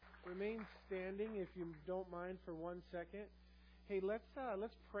Remain standing if you don't mind for 1 second. Hey, let's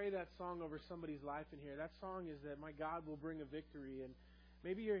pray that song over somebody's life in here. That song is that my God will bring a victory. And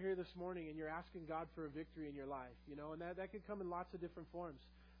maybe you're here this morning and you're asking God for a victory in your life, and that could come in lots of different forms.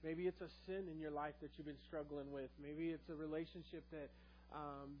 Maybe it's a sin in your life that you've been struggling with. Maybe it's a relationship that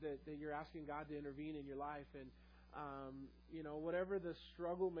you're asking God to intervene in your life. And whatever the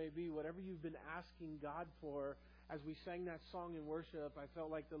struggle may be, whatever you've been asking God for, as we sang that song in worship, I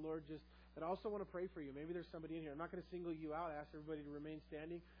felt like the Lord and I also want to pray for you. Maybe there's somebody in here. I'm not going to single you out, ask everybody to remain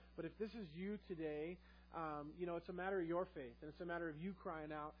standing. But if this is you today, it's a matter of your faith. And it's a matter of you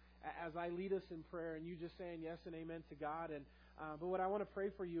crying out as I lead us in prayer and you just saying yes and amen to God. And but what I want to pray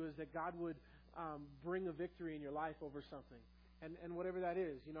for you is that God would bring a victory in your life over something. And whatever that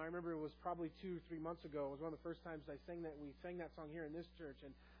is. I remember it was probably 2-3 months ago. It was one of the first times we sang that song here in this church.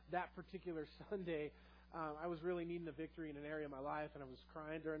 And that particular Sunday, I was really needing a victory in an area of my life, and I was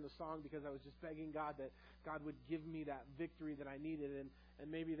crying during the song because I was just begging God that God would give me that victory that I needed. And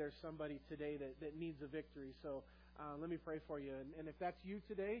maybe there's somebody today that needs a victory. So let me pray for you. And if that's you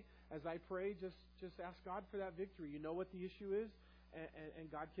today, as I pray, just ask God for that victory. You know what the issue is, and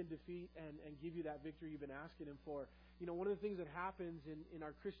God can defeat and give you that victory you've been asking Him for. One of the things that happens in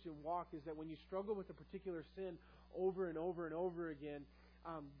our Christian walk is that when you struggle with a particular sin over and over and over again,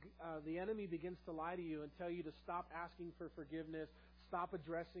 the enemy begins to lie to you and tell you to stop asking for forgiveness, stop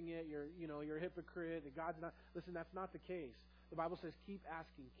addressing it. You're a hypocrite. God's not. Listen, that's not the case. The Bible says keep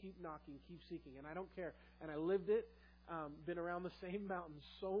asking, keep knocking, keep seeking. And I don't care. And I lived it. Been around the same mountain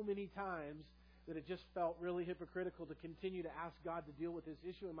so many times that it just felt really hypocritical to continue to ask God to deal with this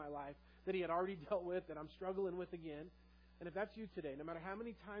issue in my life that He had already dealt with, that I'm struggling with again. And if that's you today, no matter how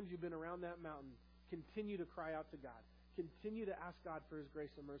many times you've been around that mountain, continue to cry out to God. Continue to ask God for His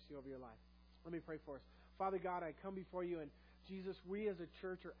grace and mercy over your life. Let me pray for us. Father God, I come before you, and Jesus, we as a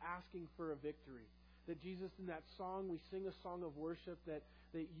church are asking for a victory. That Jesus, in that song, we sing a song of worship that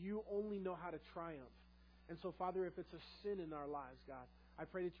you only know how to triumph. And so, Father, if it's a sin in our lives, God, I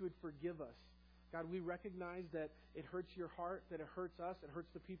pray that you would forgive us. God, we recognize that it hurts your heart, that it hurts us, it hurts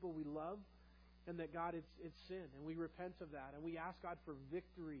the people we love, and that, God, it's sin, and we repent of that. And we ask, God, for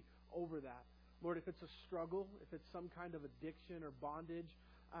victory over that. Lord, if it's a struggle, if it's some kind of addiction or bondage,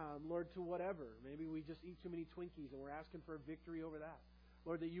 Lord, to whatever. Maybe we just eat too many Twinkies and we're asking for a victory over that.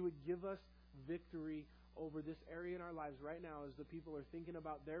 Lord, that you would give us victory over this area in our lives right now as the people are thinking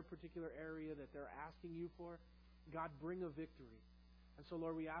about their particular area that they're asking you for. God, bring a victory. And so,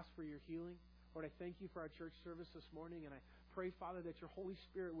 Lord, we ask for your healing. Lord, I thank you for our church service this morning, and I pray, Father, that your Holy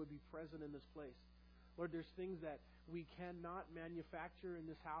Spirit would be present in this place. Lord, there's things that we cannot manufacture in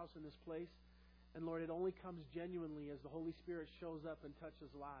this house, in this place. And Lord, it only comes genuinely as the Holy Spirit shows up and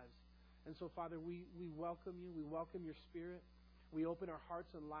touches lives. And so, Father, we welcome you. We welcome your Spirit. We open our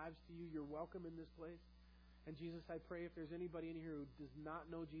hearts and lives to you. You're welcome in this place. And Jesus, I pray if there's anybody in here who does not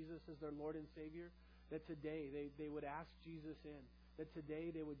know Jesus as their Lord and Savior, that today they would ask Jesus in. That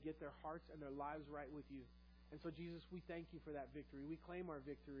today they would get their hearts and their lives right with you. And so, Jesus, we thank you for that victory. We claim our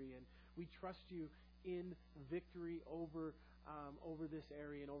victory, and we trust you in victory over this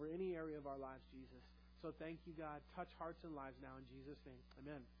area and over any area of our lives, Jesus. So thank you, God. Touch hearts and lives now in Jesus' name.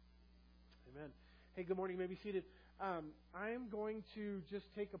 Amen. Amen. Hey, good morning. You may be seated. I am going to just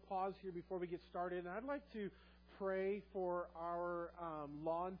take a pause here before we get started. And I'd like to pray for our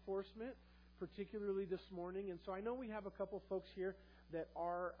law enforcement, particularly this morning. And so I know we have a couple folks here that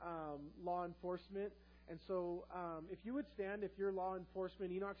are law enforcement. And so if you would stand, if you're law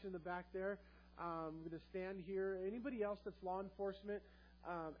enforcement, Enoch's in the back there. I'm going to stand here. Anybody else that's law enforcement?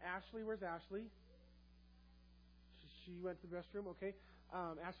 Ashley, where's Ashley? She went to the restroom. Okay.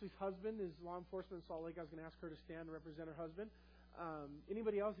 Ashley's husband is law enforcement in Salt Lake. I was going to ask her to stand and represent her husband.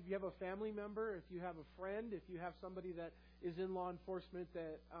 Anybody else? If you have a family member, if you have a friend, if you have somebody that is in law enforcement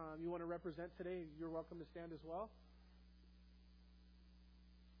that you want to represent today, you're welcome to stand as well.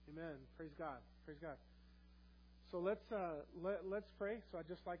 Amen. Praise God. Praise God. So let's pray. So I'd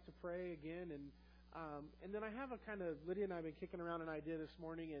just like to pray again, and then I have a kind of, Lydia and I have been kicking around an idea this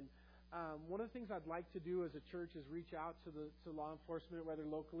morning, and one of the things I'd like to do as a church is reach out to law enforcement, whether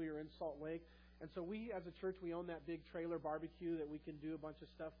locally or in Salt Lake. And so we, as a church, we own that big trailer barbecue that we can do a bunch of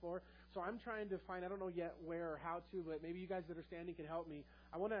stuff for. So I'm trying to find, I don't know yet where or how to, but maybe you guys that are standing can help me.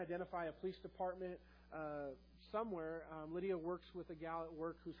 I want to identify a police department somewhere. Lydia works with a gal at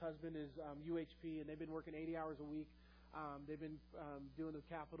work whose husband is UHP, and they've been working 80 hours a week. They've been doing the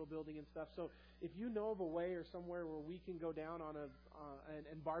Capitol building and stuff. So if you know of a way or somewhere where we can go down on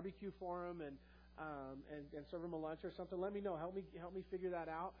and barbecue for them and serve them a lunch or something, let me know. Help me figure that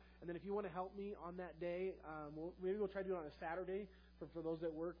out. And then if you want to help me on that day, maybe we'll try to do it on a Saturday For those that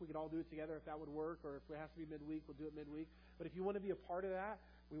work, we could all do it together if that would work, or if it has to be midweek, we'll do it midweek. But if you want to be a part of that,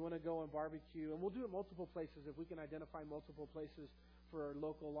 we want to go and barbecue. And we'll do it multiple places if we can identify multiple places for our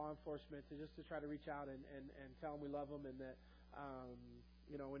local law enforcement to try to reach out and tell them we love them and that,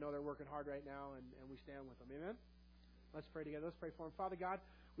 we know they're working hard right now and we stand with them. Amen? Let's pray together. Let's pray for them. Father God,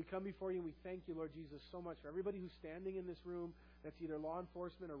 we come before you and we thank you, Lord Jesus, so much for everybody who's standing in this room that's either law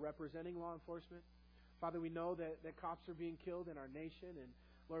enforcement or representing law enforcement. Father, we know that cops are being killed in our nation. And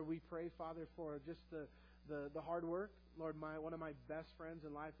Lord, we pray, Father, for just the hard work. Lord, one of my best friends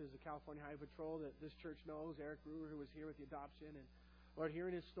in life is the California Highway Patrol that this church knows, Eric Brewer, who was here with the adoption. And Lord,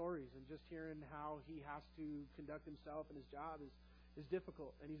 hearing his stories and just hearing how he has to conduct himself and his job is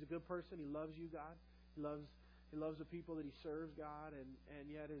difficult. And he's a good person. He loves you, God. He loves the people that he serves, God, and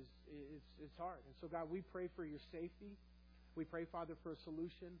yet it's hard. And so, God, we pray for your safety. We pray, Father, for a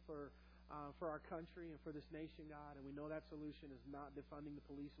solution for our country and for this nation, God. And we know that solution is not defunding the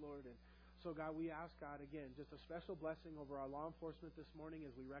police, Lord. And so, God, we ask, God, again, just a special blessing over our law enforcement this morning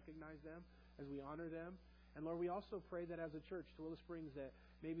as we recognize them, as we honor them. And, Lord, we also pray that as a church, Tooele Springs, that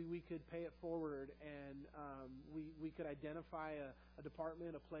maybe we could pay it forward and we could identify a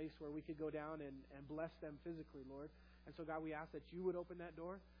department, a place where we could go down and bless them physically, Lord. And so, God, we ask that you would open that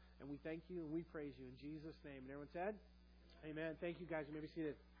door. And we thank you and we praise you in Jesus' name. And everyone said, amen. Thank you, guys. You may be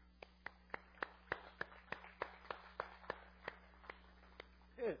seated.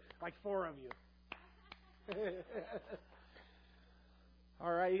 Like 4 of you.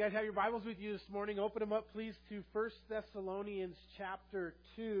 All right, you guys have your Bibles with you this morning. Open them up, please, to 1 Thessalonians chapter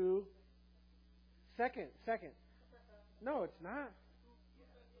 2. Second. No, it's not.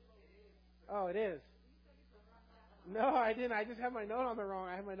 Oh, it is. No, I didn't. I just have my note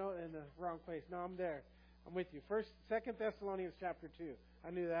I have my note in the wrong place. No, I'm there. I'm with you. 2 Thessalonians chapter 2. I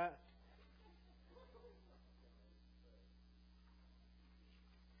knew that.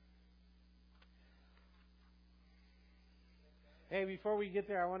 Hey, before we get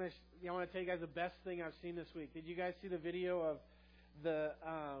there, I want to tell you guys the best thing I've seen this week. Did you guys see the video of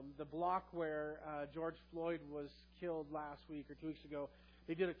the block where George Floyd was killed last week or 2 weeks ago?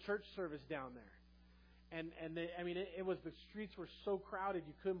 They did a church service down there, and it was, the streets were so crowded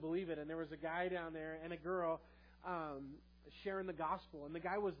you couldn't believe it. And there was a guy down there and a girl sharing the gospel, and the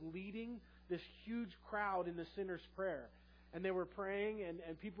guy was leading this huge crowd in the sinner's prayer, and they were praying,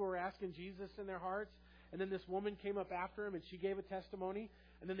 and people were asking Jesus in their hearts. And then this woman came up after him, and she gave a testimony.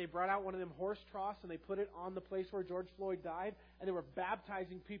 And then they brought out one of them horse troughs, and they put it on the place where George Floyd died. And they were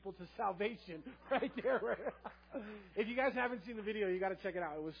baptizing people to salvation right there. If you guys haven't seen the video, you got to check it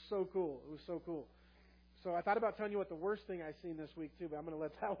out. It was so cool. So I thought about telling you what the worst thing I've seen this week, too. But I'm going to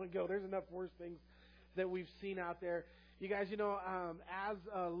let that one go. There's enough worse things that we've seen out there. You guys, as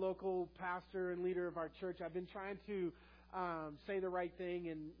a local pastor and leader of our church, I've been trying to say the right thing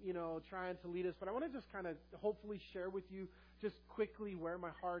and, trying to lead us. But I want to just kind of hopefully share with you just quickly where my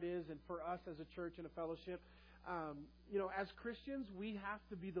heart is, and for us as a church and a fellowship. As Christians, we have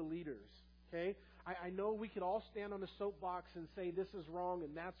to be the leaders, okay? I know we could all stand on a soapbox and say this is wrong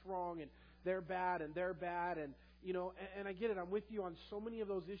and that's wrong and they're bad and and I get it. I'm with you on so many of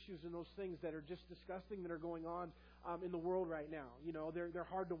those issues and those things that are just disgusting that are going on in the world right now. They're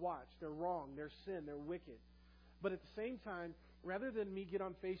hard to watch. They're wrong. They're sin. They're wicked. But at the same time, rather than me get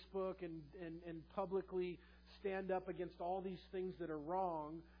on Facebook and publicly stand up against all these things that are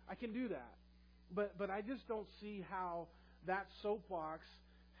wrong, I can do that. But I just don't see how that soapbox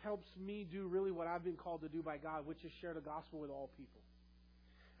helps me do really what I've been called to do by God, which is share the gospel with all people.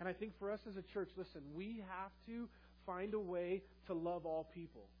 And I think for us as a church, listen, we have to find a way to love all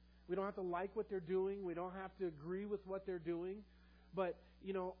people. We don't have to like what they're doing. We don't have to agree with what they're doing. But,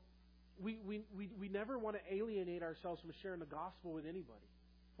 we never want to alienate ourselves from sharing the gospel with anybody.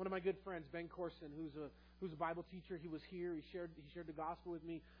 One of my good friends, Ben Corson, who's a Bible teacher, he was here. He shared the gospel with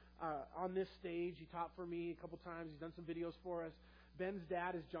me on this stage. He taught for me a couple times. He's done some videos for us. Ben's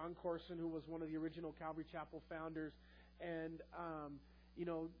dad is John Corson, who was one of the original Calvary Chapel founders. And,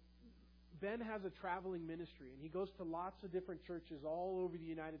 Ben has a traveling ministry, and he goes to lots of different churches all over the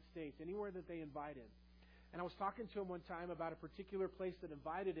United States, anywhere that they invite him. And I was talking to him one time about a particular place that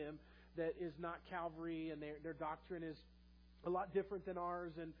invited him that is not Calvary, and their doctrine is a lot different than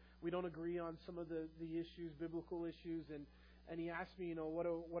ours, and we don't agree on some of the issues, biblical issues. And he asked me, what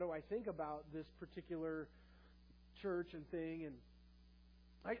do I think about this particular church and thing? And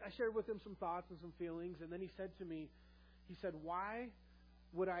I shared with him some thoughts and some feelings, and then he said to me, why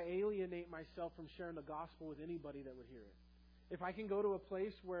would I alienate myself from sharing the gospel with anybody that would hear it? If I can go to a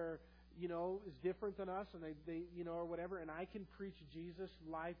place where is different than us, and they or whatever, and I can preach Jesus,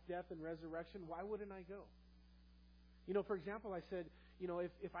 life, death, and resurrection, why wouldn't I go? For example, I said,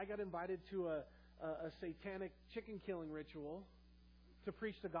 if I got invited to a satanic chicken killing ritual to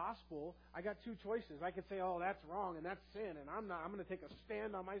preach the gospel, I got two choices. I could say, oh, that's wrong and that's sin, and I'm going to take a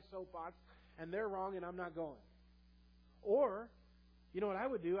stand on my soapbox, and they're wrong and I'm not going. Or, you know what I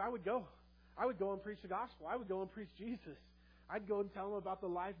would do? I would go and preach the gospel. I would go and preach Jesus. I'd go and tell them about the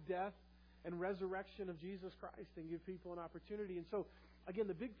life, death, and resurrection of Jesus Christ and give people an opportunity. And so, again,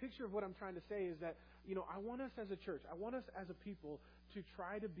 the big picture of what I'm trying to say is that, I want us as a church, I want us as a people to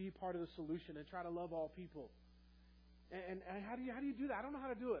try to be part of the solution and try to love all people. And how do you do that? I don't know how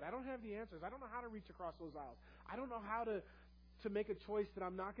to do it. I don't have the answers. I don't know how to reach across those aisles. I don't know how to make a choice that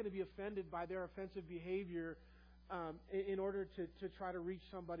I'm not going to be offended by their offensive behavior in order to try to reach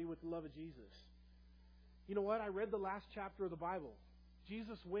somebody with the love of Jesus. You know what? I read the last chapter of the Bible.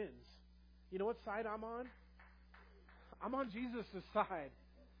 Jesus wins. You know what side I'm on? I'm on Jesus' side.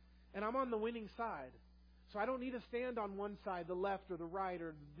 And I'm on the winning side. So I don't need to stand on one side, the left or the right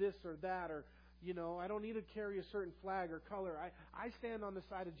or this or that, or, I don't need to carry a certain flag or color. I stand on the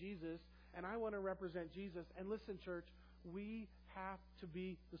side of Jesus, and I want to represent Jesus. And listen, church, we have to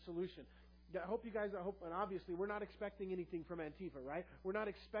be the solution. I hope, and obviously we're not expecting anything from Antifa, right? We're not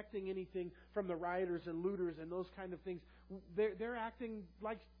expecting anything from the rioters and looters and those kind of things. They're acting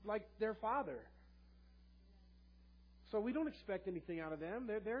like their father. So we don't expect anything out of them.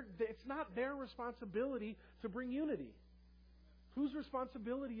 It's not their responsibility to bring unity. Whose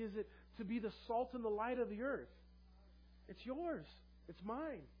responsibility is it to be the salt and the light of the earth? It's yours. It's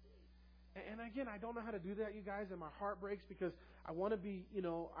mine. And again, I don't know how to do that, you guys, and my heart breaks because I want to be,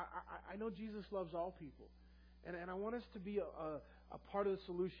 I know Jesus loves all people. And I want us to be a part of the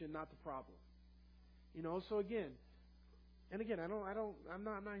solution, not the problem. So again, I'm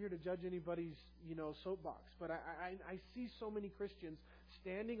not here to judge anybody's, soapbox, but I see so many Christians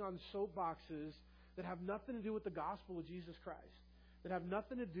standing on soapboxes that have nothing to do with the gospel of Jesus Christ, that have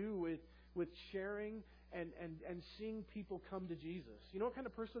nothing to do with sharing and seeing people come to Jesus. You know what kind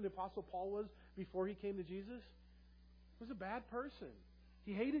of person the Apostle Paul was before he came to Jesus? He was a bad person.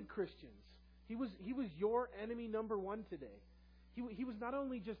 He hated Christians. He was your enemy number one today. He was not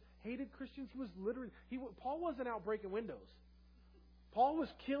only just hated Christians, he was literally... Paul wasn't out breaking windows. Paul was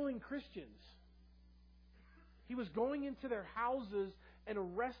killing Christians. He was going into their houses and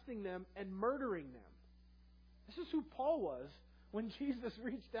arresting them and murdering them. This is who Paul was when Jesus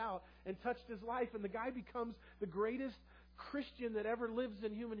reached out and touched his life, and the guy becomes the greatest Christian that ever lives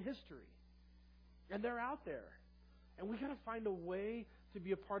in human history. And they're out there. And we got to find a way to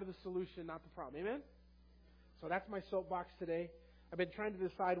be a part of the solution, not the problem. Amen? So that's my soapbox today. I've been trying to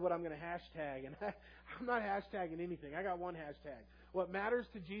decide what I'm going to hashtag, and I'm not hashtagging anything. I got one hashtag. What matters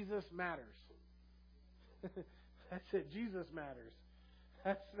to Jesus matters. That's it. Jesus matters.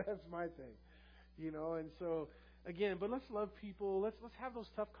 That's my thing. And so, again, but let's love people. Let's have those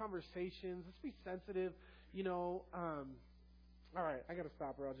tough conversations. Let's be sensitive. All right, I got to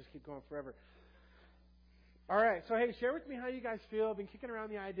stop or I'll just keep going forever. All right, so hey, share with me how you guys feel. I've been kicking around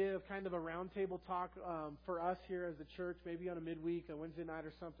the idea of kind of a roundtable talk for us here as a church, maybe on a midweek, a Wednesday night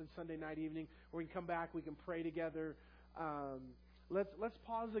or something, Sunday night evening, where we can come back, we can pray together. Let's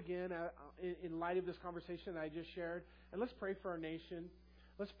pause again in light of this conversation that I just shared, and let's pray for our nation.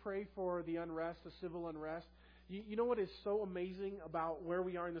 Let's pray for the unrest, the civil unrest. You know what is so amazing about where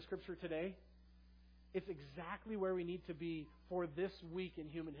we are in the Scripture today? It's exactly where we need to be for this week in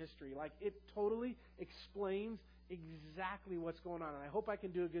human history. Like, it totally explains exactly what's going on, and I hope I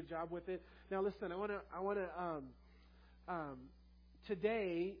can do a good job with it. Now, listen,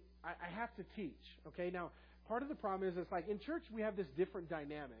 today I have to teach. Okay, now part of the problem is it's like in church we have this different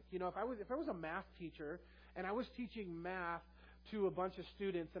dynamic. If I was a math teacher and I was teaching math to a bunch of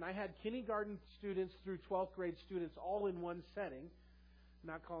students, and I had kindergarten students through 12th grade students all in one setting. I'm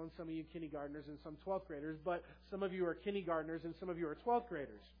not calling some of you kindergartners and some 12th graders, but some of you are kindergartners and some of you are 12th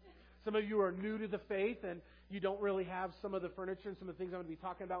graders. Some of you are new to the faith and you don't really have some of the furniture and some of the things I'm going to be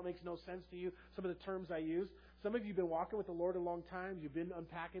talking about makes no sense to you, some of the terms I use. Some of you have been walking with the Lord a long time. You've been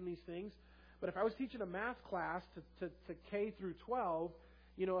unpacking these things. But if I was teaching a math class to K through 12,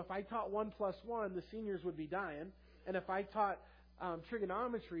 if I taught 1 plus 1, the seniors would be dying. And if I taught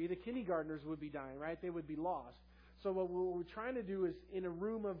trigonometry, the kindergartners would be dying, right? They would be lost. So what we're trying to do is, in a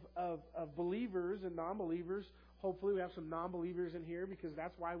room of believers and non-believers, hopefully we have some non-believers in here because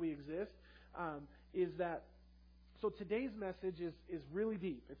that's why we exist, so today's message is really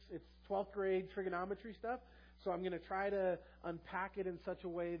deep. It's 12th grade trigonometry stuff, so I'm going to try to unpack it in such a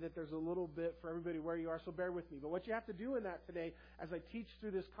way that there's a little bit for everybody where you are, so bear with me. But what you have to do in that today, as I teach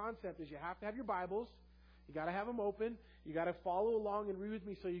through this concept, is you have to have your Bibles. You got to have them open. You got to follow along and read with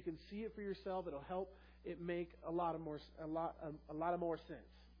me so you can see it for yourself. It'll help it make a lot of more sense.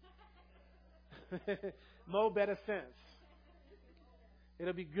 Mo better sense.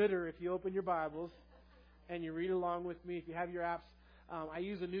 It'll be gooder if you open your Bibles and you read along with me. If you have your apps, I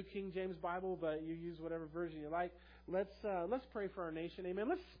use a New King James Bible, but you use whatever version you like. Let's pray for our nation. Amen.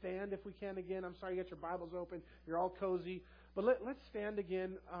 Let's stand if we can again. I'm sorry you got your Bibles open. You're all cozy. But let's stand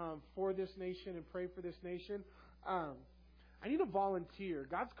again for this nation and pray for this nation. I need a volunteer.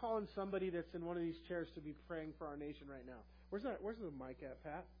 God's calling somebody that's in one of these chairs to be praying for our nation right now. Where's the mic at,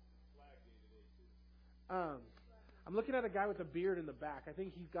 Pat? I'm looking at a guy with a beard in the back. I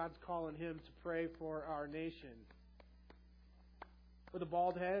think God's calling him to pray for our nation. With a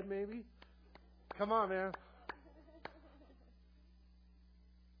bald head, maybe? Come on, man.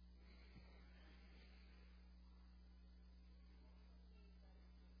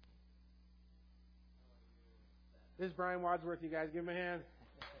 This is Brian Wadsworth, you guys. Give him a hand.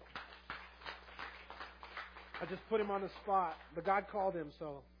 I just put him on the spot, but God called him,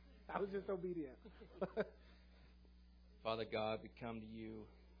 so I was just obedient. Father God, we come to you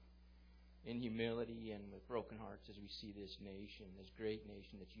in humility and with broken hearts as we see this nation, this great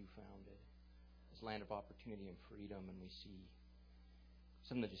nation that you founded, this land of opportunity and freedom, and we see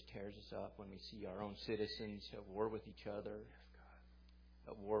something that just tears us up when we see our own citizens at war with each other,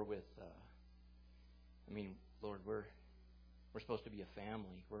 at war with, Lord, we're supposed to be a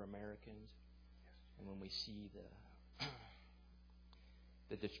family. We're Americans. And when we see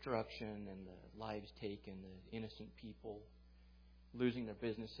the destruction and the lives taken, the innocent people losing their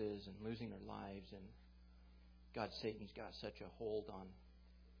businesses and losing their lives, and God, Satan's got such a hold on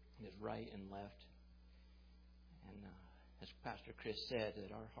his right and left. And as Pastor Chris said,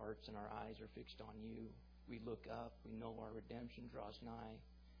 that our hearts and our eyes are fixed on you. We look up. We know our redemption draws nigh.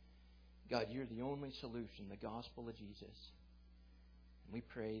 God, you're the only solution, the gospel of Jesus. And we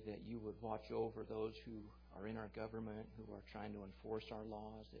pray that you would watch over those who are in our government, who are trying to enforce our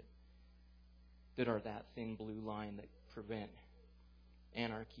laws, that are that thin blue line that prevent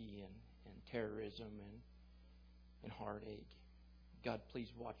anarchy and terrorism and heartache. God, please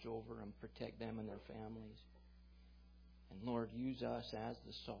watch over them, protect them and their families. And Lord, use us as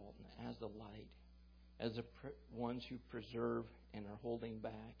the salt and as the light, as the ones who preserve and are holding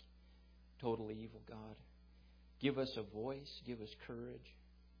back total evil, God. Give us a voice, give us courage,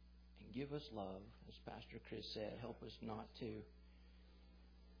 and give us love. As Pastor Chris said, help us not to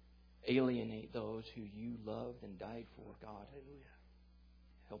alienate those who you loved and died for, God. Hallelujah.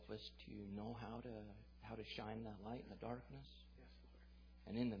 Help us to know how to shine that light in the darkness. Yes, Lord.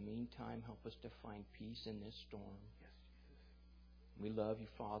 And in the meantime, help us to find peace in this storm. Yes, Jesus. We love you,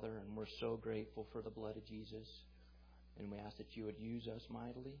 Father, and we're so grateful for the blood of Jesus. And we ask that you would use us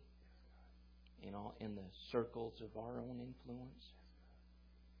mightily in the circles of our own influence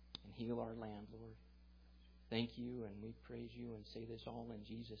and heal our land, Lord. Thank you, and we praise you and say this all in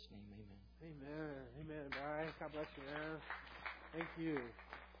Jesus' name. Amen. Amen. Amen, Brian. God bless you, man. Thank you.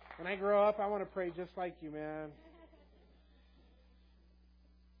 When I grow up, I want to pray just like you, man.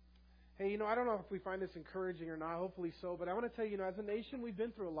 Hey, I don't know if we find this encouraging or not. Hopefully so. But I want to tell you, as a nation, we've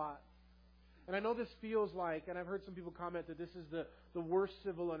been through a lot. And I know this feels like, and I've heard some people comment that this is the worst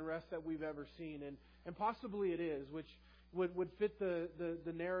civil unrest that we've ever seen. And possibly it is, which would fit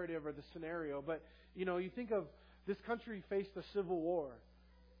the narrative or the scenario. But, you think of this country faced a civil war.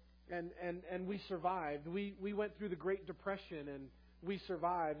 And we survived. We went through the Great Depression and we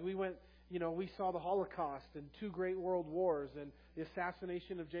survived. We went, we saw the Holocaust and 2 great world wars and the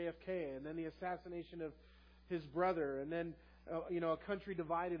assassination of JFK and then the assassination of his brother and then a country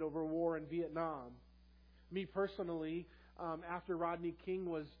divided over war in Vietnam. Me personally, after Rodney King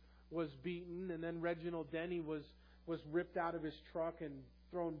was beaten, and then Reginald Denny was ripped out of his truck and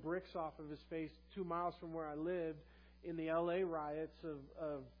thrown bricks off of his face 2 miles from where I lived in the L.A. riots of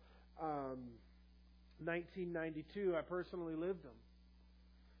 1992. I personally lived them.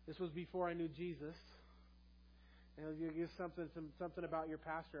 This was before I knew Jesus. And I'll give you something about your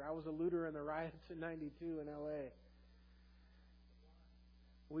pastor. I was a looter in the riots in 92 in L.A.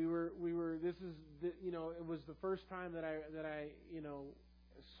 We were. This is, it was the first time that I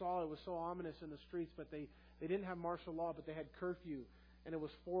saw it was so ominous in the streets. But they didn't have martial law, but they had curfew, and it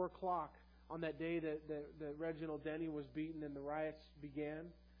was 4:00 on that day that Reginald Denny was beaten and the riots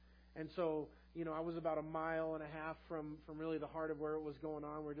began. And so, I was about 1.5 miles from really the heart of where it was going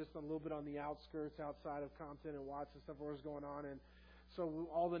on. We're just a little bit on the outskirts outside of Compton and Watts and stuff where it was going on. And so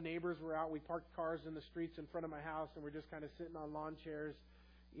all the neighbors were out. We parked cars in the streets in front of my house, and we're just kind of sitting on lawn chairs.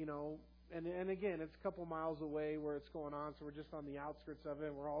 And again, it's a couple miles away where it's going on, so we're just on the outskirts of it,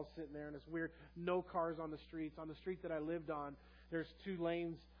 and we're all sitting there, and it's weird. No cars on the streets. On the street that I lived on, there's 2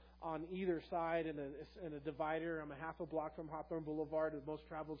 lanes on either side in a divider. I'm a half a block from Hawthorne Boulevard, the most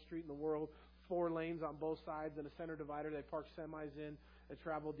traveled street in the world. 4 lanes on both sides and a center divider. They park semis in that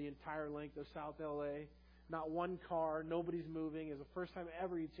traveled the entire length of South LA. Not one car, nobody's moving. It's the first time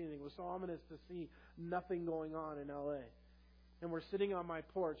ever you'd see anything. It was so ominous to see nothing going on in LA. And we're sitting on my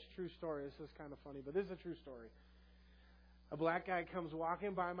porch. True story. This is kind of funny, but this is a true story. A black guy comes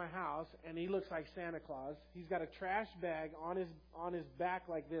walking by my house, and he looks like Santa Claus. He's got a trash bag on his back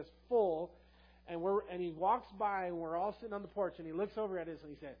like this, full, and he walks by, and we're all sitting on the porch, and he looks over at us,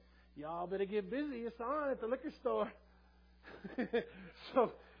 and he said, "Y'all better get busy. It's on at the liquor store."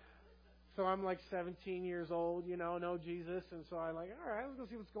 So I'm like 17 years old, know Jesus, and so I'm like, all right, let's go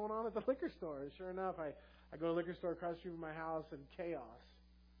see what's going on at the liquor store. And sure enough, I go to the liquor store across the street from my house, and chaos.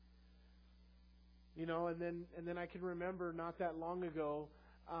 And then I can remember not that long ago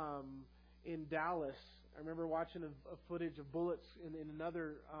in Dallas, I remember watching a footage of bullets in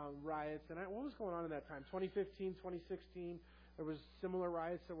another riots. And what was going on at that time? 2015, 2016, there was similar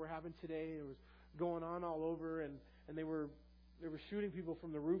riots that we're having today. It was going on all over, and they were shooting people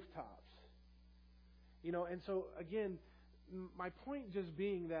from the rooftops. And so again, my point just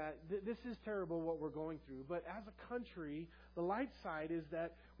being that this is terrible what we're going through. But as a country, the light side is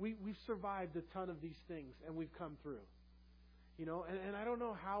that we've survived a ton of these things, and we've come through. And I don't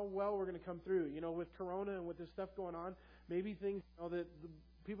know how well we're going to come through. With Corona and with this stuff going on, maybe things, that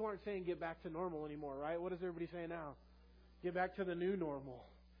people aren't saying get back to normal anymore, right? What is everybody saying now? Get back to the new normal.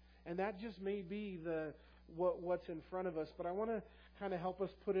 And that just may be what's in front of us. But I want to kind of help us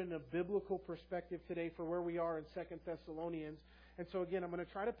put in a biblical perspective today for where we are in 2 Thessalonians. And so again, I'm going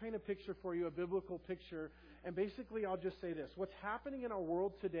to try to paint a picture for you, a biblical picture. And basically, I'll just say this. What's happening in our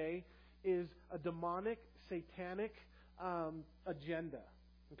world today is a demonic, satanic agenda.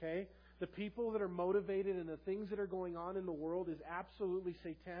 Okay? The people that are motivated and the things that are going on in the world is absolutely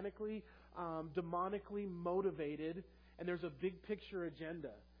satanically, demonically motivated. And there's a big picture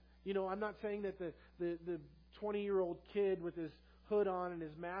agenda. I'm not saying that the 20-year-old kid with his hood on and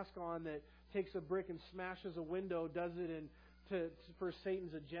his mask on that takes a brick and smashes a window does it for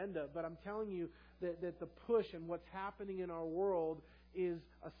Satan's agenda. But I'm telling you that the push and what's happening in our world is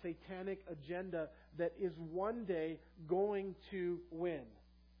a satanic agenda that is one day going to win.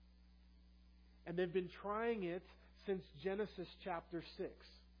 And they've been trying it since Genesis chapter 6.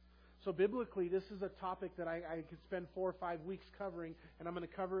 So biblically, this is a topic that I could spend 4 or 5 weeks covering, and I'm going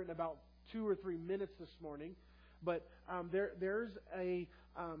to cover it in about 2 or 3 minutes this morning. But there's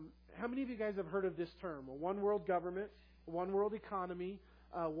how many of you guys have heard of this term? A one world government, a one world economy,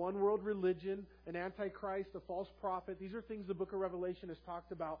 one world religion, an antichrist, a false prophet. These are things the book of Revelation has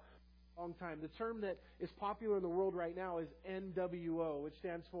talked about a long time. The term that is popular in the world right now is NWO, which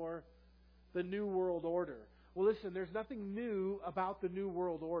stands for the New World Order. Well, listen, there's nothing new about the New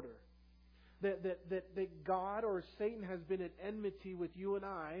World Order. That God or Satan has been at enmity with you and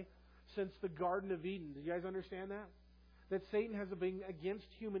I since the Garden of Eden. Do you guys understand that? That Satan has been against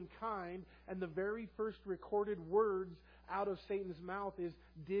humankind, and the very first recorded words out of Satan's mouth is,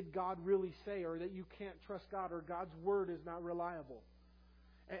 did God really say? Or that you can't trust God, or God's word is not reliable.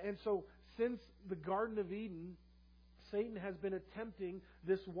 And so, since the Garden of Eden, Satan has been attempting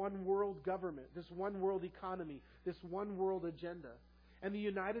this one world government, this one world economy, this one world agenda. And the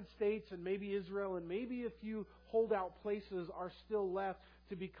United States and maybe Israel and maybe a few holdout places are still left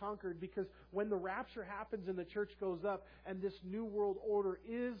to be conquered, because when the rapture happens and the church goes up and this new world order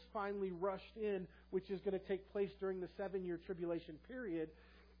is finally rushed in, which is going to take place during the 7-year tribulation period,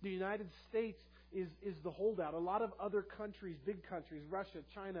 the United States is the holdout. A lot of other countries, big countries, Russia,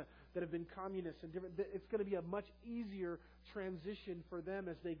 China, that have been communists and different, it's going to be a much easier transition for them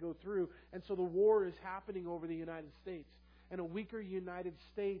as they go through. And so the war is happening over the United States. And a weaker United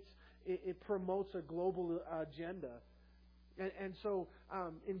States, it promotes a global agenda. And so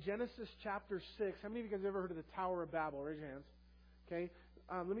in Genesis chapter 6, how many of you guys have ever heard of the Tower of Babel? Raise your hands. Okay.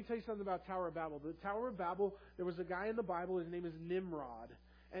 Let me tell you something about Tower of Babel. The Tower of Babel, there was a guy in the Bible, his name is Nimrod.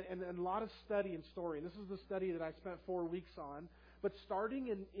 And a lot of study and story. And this is the study that I spent 4 weeks on. But starting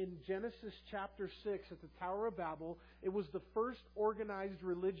in Genesis chapter 6 at the Tower of Babel, it was the first organized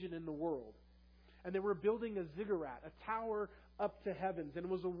religion in the world. And they were building a ziggurat, a tower up to heavens. And it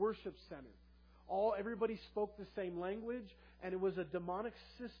was a worship center. Everybody spoke the same language, and it was a demonic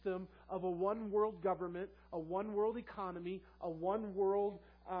system of a one world government, a one world economy, a one world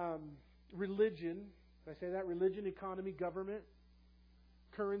religion. Did I say that? Religion, economy, government,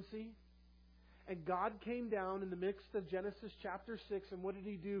 currency. And God came down in the midst of Genesis chapter 6, and what did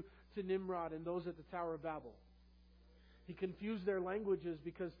He do to Nimrod and those at the Tower of Babel? He confused their languages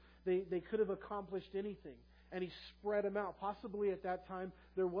because they could have accomplished anything. and He spread them out. Possibly at that time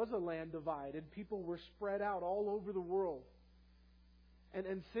there was a land divide and people were spread out all over the world.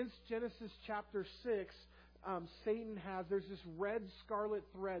 And since Genesis chapter 6, there's this red scarlet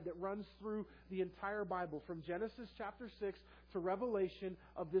thread that runs through the entire Bible, from Genesis chapter 6 to Revelation,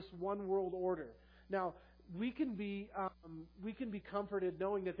 of this one world order. Now, we can be comforted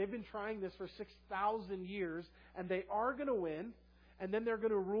knowing that they've been trying this for 6,000 years, and they are going to win, and then they're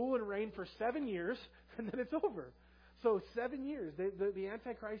going to rule and reign for 7 years, and then it's over. So 7 years, the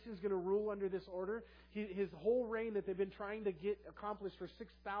Antichrist is going to rule under this order. His whole reign that they've been trying to get accomplished for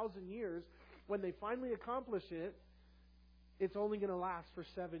 6,000 years, when they finally accomplish it, it's only going to last for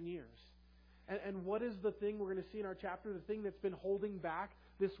 7 years. And what is the thing we're going to see in our chapter? The thing that's been holding back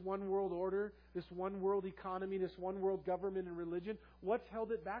this one world order, this one world economy, this one world government and religion? What's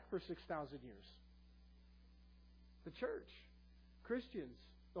held it back for 6,000 years? The church, Christians,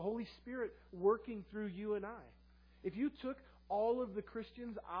 the Holy Spirit working through you and I. If you took all of the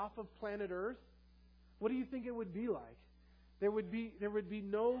Christians off of planet Earth, what do you think it would be like? There would be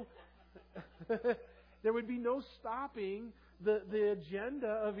no there would be no stopping the agenda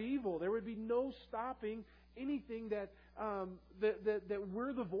of evil. There would be no stopping anything that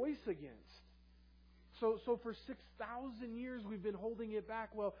we're the voice against. So for 6,000 years we've been holding it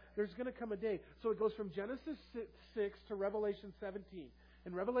back. Well, there's going to come a day. So it goes from Genesis 6 to Revelation 17.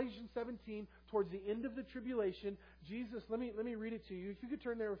 In Revelation 17, towards the end of the tribulation, Jesus, let me read it to you. If you could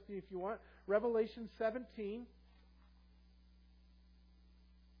turn there with me if you want. Revelation 17.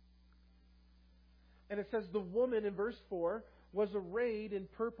 And it says, the woman, in verse 4, was arrayed in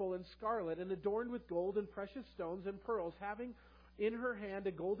purple and scarlet, and adorned with gold and precious stones and pearls, having in her hand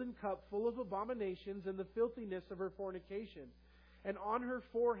a golden cup full of abominations and the filthiness of her fornication. And on her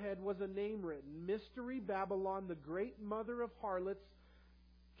forehead was a name written, Mystery Babylon, the great mother of harlots,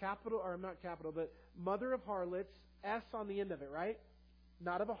 but mother of harlots, S on the end of it, right?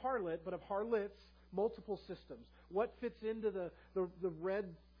 Not of a harlot, but of harlots, multiple systems. What fits into the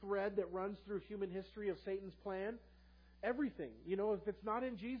red thread that runs through human history of Satan's plan? Everything. You know, if it's not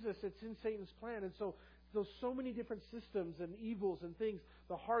in Jesus, it's in Satan's plan. And so there's so many different systems and evils and things.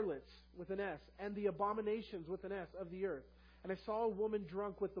 The harlots with an S, and the abominations with an S of the earth. And I saw a woman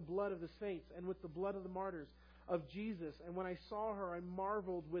drunk with the blood of the saints and with the blood of the martyrs of Jesus. And when I saw her, I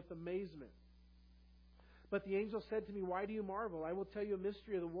marveled with amazement. But the angel said to me, why do you marvel? I will tell you a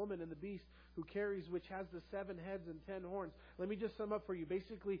mystery of the woman and the beast who carries, which has the 7 heads and 10 horns. Let me just sum up for you.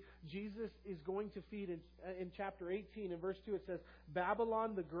 Basically, Jesus is going to feed in chapter 18, in verse 2, it says,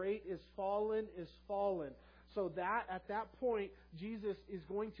 Babylon the Great is fallen, is fallen. So that, at that point, Jesus is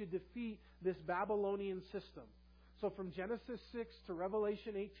going to defeat this Babylonian system. So from Genesis 6 to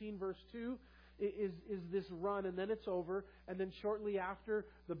Revelation 18, verse 2, is this run, and then it's over. And then shortly after,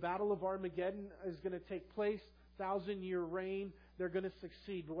 the Battle of Armageddon is going to take place. 1,000-year reign. They're going to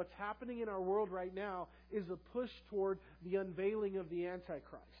succeed. But what's happening in our world right now is a push toward the unveiling of the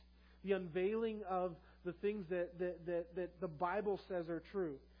Antichrist. The unveiling of the things that the Bible says are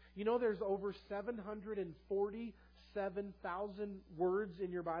true. You know, there's over 747,000 words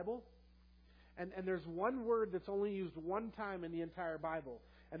in your Bible. And there's one word that's only used one time in the entire Bible.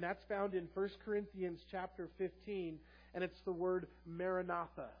 And that's found in 1 Corinthians chapter 15. And it's the word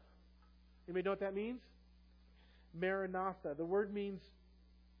Maranatha. Anybody know what that means? Maranatha. The word means,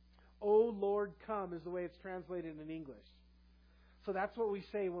 O Lord, come, is the way it's translated in English. So that's what we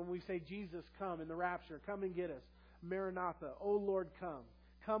say when we say, Jesus, come in the rapture. Come and get us. Maranatha. O Lord, come.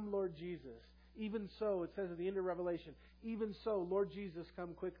 Come, Lord Jesus. Even so, it says at the end of Revelation, even so, Lord Jesus,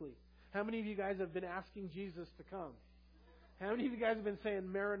 come quickly. How many of you guys have been asking Jesus to come? How many of you guys have been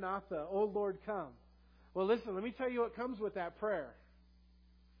saying, Maranatha, O Lord, come? Well, listen, let me tell you what comes with that prayer.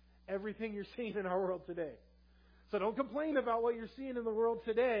 Everything you're seeing in our world today. So don't complain about what you're seeing in the world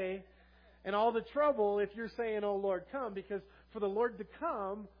today and all the trouble if you're saying, oh Lord, come. Because for the Lord to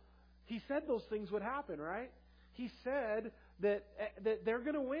come, He said those things would happen, right? He said that they're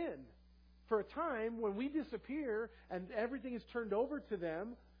going to win. For a time when we disappear and everything is turned over to them,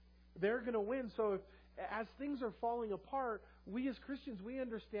 they're going to win. So as things are falling apart, we as Christians, we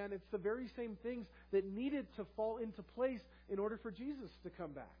understand it's the very same things that needed to fall into place in order for Jesus to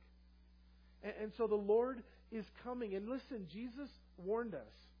come back. And so the Lord is coming. And listen, Jesus warned us.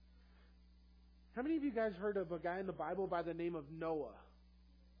 How many of you guys heard of a guy in the Bible by the name of Noah?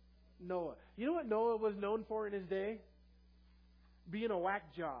 Noah. You know what Noah was known for in his day? Being a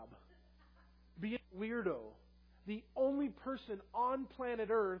whack job. Being a weirdo. The only person on planet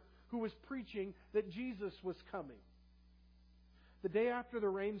Earth who was preaching that Jesus was coming. The day after the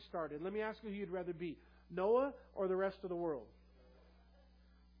rain started, let me ask you who you'd rather be, Noah or the rest of the world?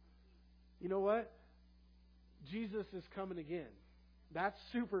 You know what? Jesus is coming again. That's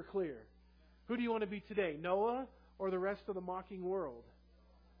super clear. Who do you want to be today? Noah or the rest of the mocking world?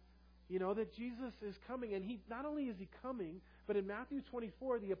 You know that Jesus is coming, and not only is He coming, but in Matthew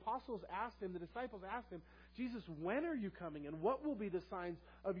 24, the apostles asked Him, the disciples asked Him, Jesus, when are you coming, and what will be the signs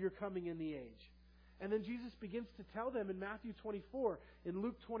of your coming in the age? And then Jesus begins to tell them in Matthew 24, in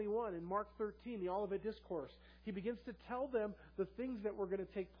Luke 21, in Mark 13, the Olivet Discourse. He begins to tell them the things that were going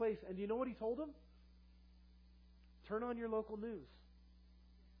to take place. And do you know what He told them? Turn on your local news.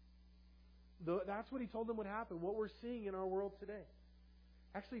 That's what He told them would happen, what we're seeing in our world today.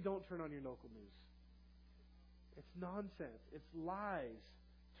 Actually, don't turn on your local news. It's nonsense. It's lies.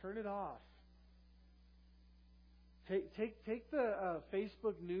 Turn it off. Take the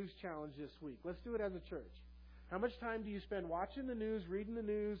Facebook news challenge this week. Let's do it as a church. How much time do you spend watching the news, reading the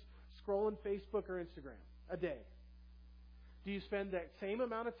news, scrolling Facebook or Instagram a day? Do you spend that same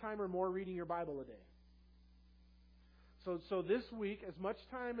amount of time or more reading your Bible a day? So this week, as much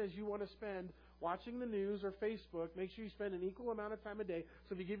time as you want to spend watching the news or Facebook, make sure you spend an equal amount of time a day.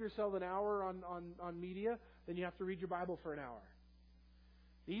 So if you give yourself an hour on media, then you have to read your Bible for an hour.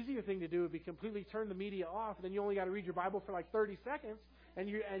 The easier thing to do would be completely turn the media off, and then you only got to read your Bible for like 30 seconds, and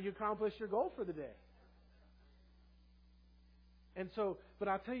you accomplish your goal for the day. And so, but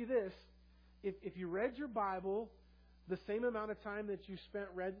I'll tell you this, if you read your Bible the same amount of time that you spent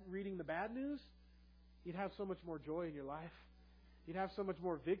reading the bad news, you'd have so much more joy in your life. You'd have so much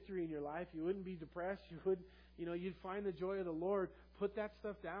more victory in your life. You wouldn't be depressed. You'd find the joy of the Lord. Put that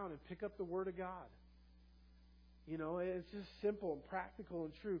stuff down and pick up the Word of God. It's just simple and practical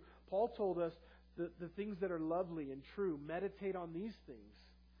and true. Paul told us the things that are lovely and true, meditate on these things.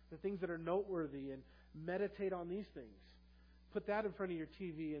 The things that are noteworthy, and meditate on these things. Put that in front of your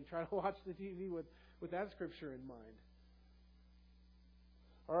TV and try to watch the TV with that scripture in mind.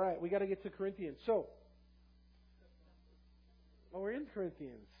 All right, we got to get to Corinthians. We're in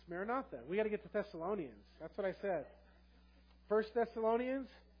Corinthians. Maranatha. We got to get to Thessalonians. That's what I said. 1 Thessalonians?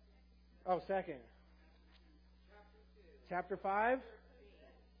 Second. Chapter 5?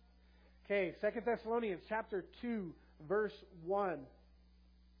 Okay, 2 Thessalonians chapter 2, verse 1.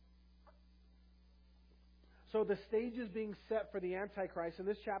 So the stage is being set for the Antichrist, and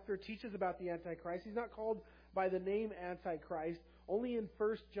this chapter teaches about the Antichrist. He's not called by the name Antichrist. Only in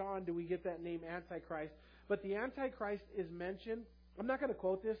 1 John do we get that name Antichrist. But the Antichrist is mentioned. I'm not going to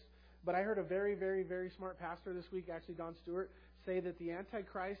quote this, but I heard a very, very, very smart pastor this week, actually Don Stewart, say that the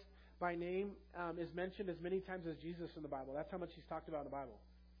Antichrist by name is mentioned as many times as Jesus in the Bible. That's how much he's talked about in the Bible.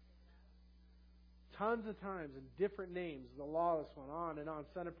 Tons of times in different names. The lawless one, on and on,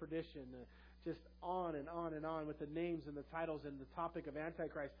 son of perdition, just on and on and on with the names and the titles and the topic of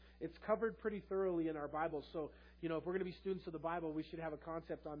Antichrist. It's covered pretty thoroughly in our Bible. So, if we're going to be students of the Bible, we should have a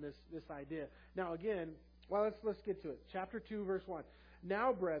concept on this idea. Now, again, let's get to it. Chapter 2, verse 1.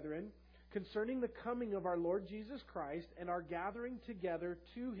 Now, brethren, concerning the coming of our Lord Jesus Christ and our gathering together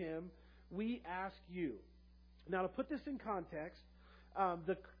to Him, we ask you. Now, to put this in context,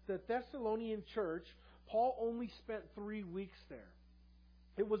 the Thessalonian church, Paul only spent 3 weeks there.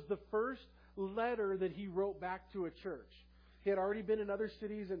 It was the first letter that he wrote back to a church. He had already been in other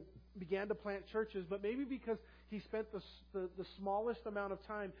cities and began to plant churches, but maybe because he spent the smallest amount of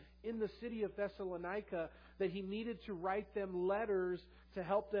time in the city of Thessalonica, that he needed to write them letters to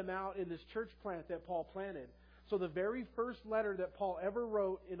help them out in this church plant that Paul planted. So the very first letter that Paul ever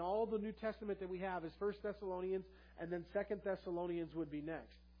wrote in all the New Testament that we have is 1 Thessalonians, and then 2 Thessalonians would be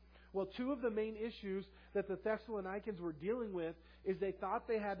next. Well, two of the main issues that the Thessalonians were dealing with is they thought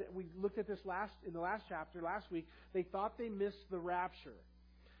they had, we looked at this in the last chapter, last week, they thought they missed the rapture.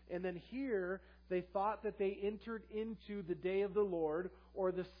 And then here, they thought that they entered into the day of the Lord,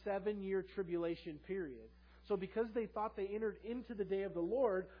 or the 7-year tribulation period. So because they thought they entered into the day of the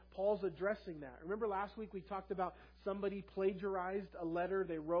Lord, Paul's addressing that. Remember last week we talked about somebody plagiarized a letter.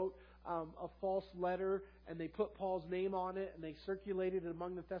 They wrote a false letter, and they put Paul's name on it, and they circulated it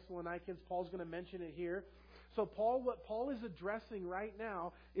among the Thessalonians. Paul's going to mention it here. So what Paul is addressing right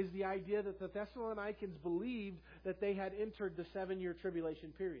now is the idea that the Thessalonians believed that they had entered the 7-year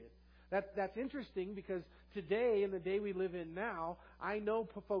tribulation period. That's interesting because today, in the day we live in now, I know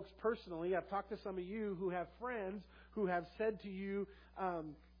folks personally. I've talked to some of you who have friends who have said to you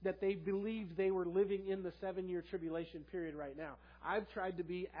that they believed they were living in the 7-year tribulation period right now. I've tried to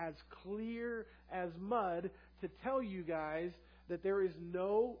be as clear as mud to tell you guys that there is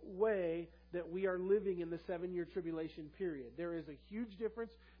no way that we are living in the 7-year tribulation period. There is a huge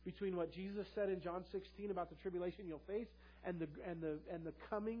difference between what Jesus said in John 16 about the tribulation you'll face and the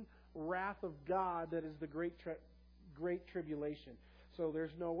coming wrath of God that is the great tribulation. So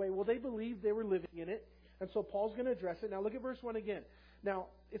there's no way. Well, they believed they were living in it. And so Paul's going to address it. Now look at verse 1 again. Now,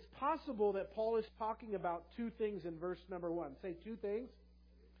 it's possible that Paul is talking about two things in verse number 1. Say two things.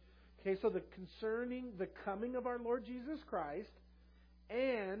 Okay, so concerning the coming of our Lord Jesus Christ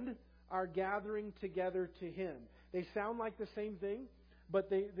and our gathering together to Him. They sound like the same thing, but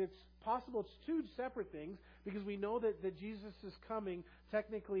it's possible it's two separate things, because we know that Jesus' coming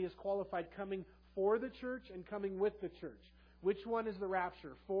technically is qualified coming for the church and coming with the church. Which one is the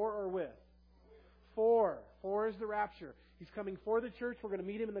rapture? For or with? For. For is the rapture. He's coming for the church. We're going to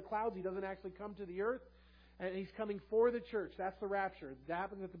meet Him in the clouds. He doesn't actually come to the earth. And He's coming for the church. That's the rapture. That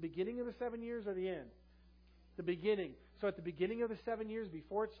happens at the beginning of the 7 years or the end? The beginning. So at the beginning of the 7 years,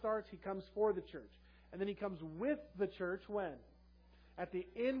 before it starts, He comes for the church. And then He comes with the church when? At the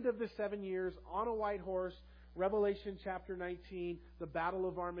end of the 7 years, on a white horse, Revelation chapter 19, the Battle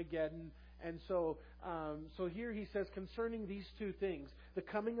of Armageddon. And so here he says, concerning these two things, the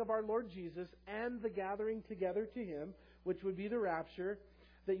coming of our Lord Jesus and the gathering together to Him, which would be the rapture,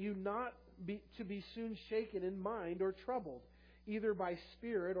 that you not be soon shaken in mind or troubled, either by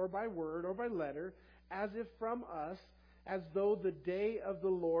spirit or by word or by letter, as if from us, as though the day of the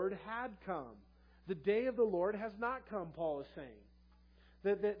Lord had come. The day of the Lord has not come, Paul is saying.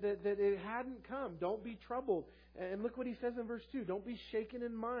 That it hadn't come. Don't be troubled. And look what he says in verse 2. Don't be shaken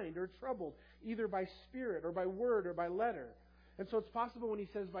in mind or troubled, either by spirit or by word or by letter. And so it's possible when he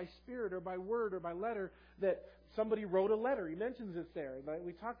says by spirit or by word or by letter that somebody wrote a letter. He mentions it there.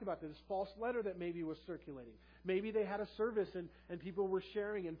 We talked about this false letter that maybe was circulating. Maybe they had a service and people were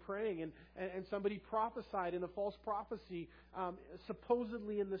sharing and praying and somebody prophesied in a false prophecy,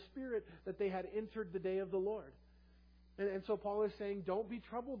 supposedly in the spirit, that they had entered the day of the Lord. And so Paul is saying, don't be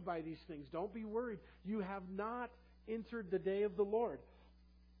troubled by these things. Don't be worried. You have not entered the day of the Lord.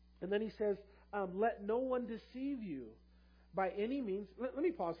 And then he says, let no one deceive you by any means. Let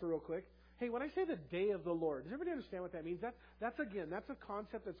me pause for real quick. Hey, when I say the day of the Lord, does everybody understand what that means? That's a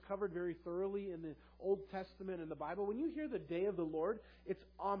concept that's covered very thoroughly in the Old Testament and the Bible. When you hear the day of the Lord, it's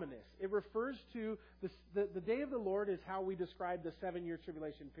ominous. It refers to the day of the Lord is how we describe the 7-year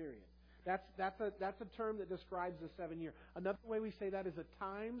tribulation period. That's a term that describes the 7 year. Another way we say that is the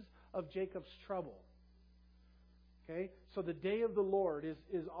times of Jacob's trouble. Okay? So the day of the Lord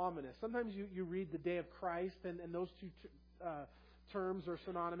is ominous. Sometimes you read the day of Christ, and those two terms are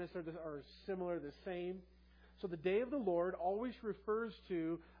synonymous, or similar, the same. So the day of the Lord always refers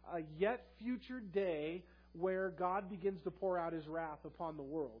to a yet future day where God begins to pour out His wrath upon the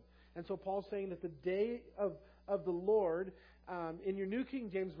world. And so Paul's saying that the day of the Lord, in your New King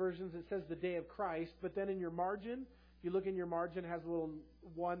James versions, it says the day of Christ, but then in your margin, if you look in your margin, it has a little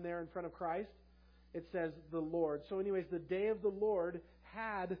one there in front of Christ. It says the Lord. So anyways, the day of the Lord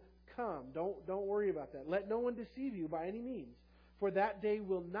had come. Don't worry about that. Let no one deceive you by any means. For that day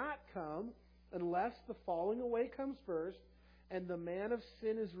will not come unless the falling away comes first, and the man of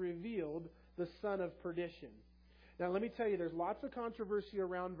sin is revealed, the son of perdition. Now let me tell you, there's lots of controversy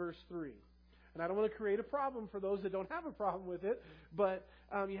around verse 3. And I don't want to create a problem for those that don't have a problem with it, but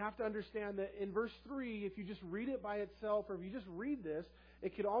you have to understand that in verse 3, if you just read it by itself, or if you just read this,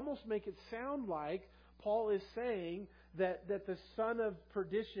 it could almost make it sound like Paul is saying that the son of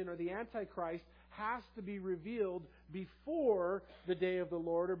perdition, or the Antichrist, has to be revealed before the day of the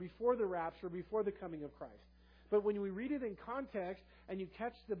Lord, or before the rapture, before the coming of Christ. But when we read it in context and you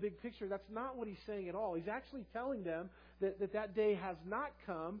catch the big picture, that's not what he's saying at all. He's actually telling them that day has not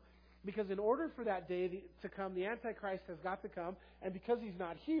come, because in order for that day to come, the Antichrist has got to come, and because he's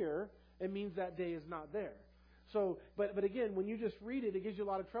not here, it means that day is not there. So, but again, when you just read it, it gives you a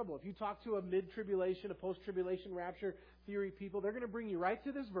lot of trouble. If you talk to a mid-tribulation, a post-tribulation rapture theory people, they're going to bring you right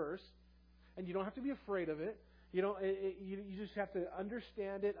to this verse, and you don't have to be afraid of it. You just have to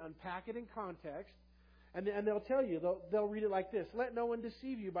understand it, unpack it in context, and they'll tell you, they'll read it like this: let no one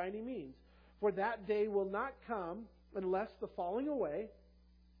deceive you by any means, for that day will not come unless the falling away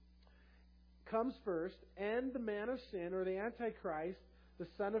comes first, and the man of sin, or the Antichrist, the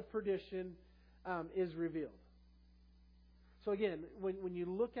son of perdition, is revealed. So again, when you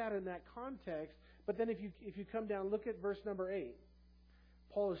look at it in that context, but then if you come down, look at verse number 8.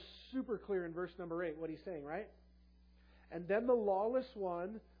 Paul is super clear in verse number 8 what he's saying, right? And then the lawless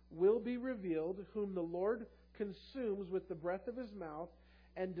one will be revealed, whom the Lord consumes with the breath of His mouth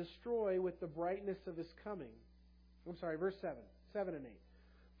and destroy with the brightness of His coming. I'm sorry, verse 7 and 8.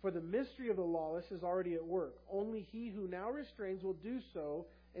 For the mystery of the lawless is already at work. Only he who now restrains will do so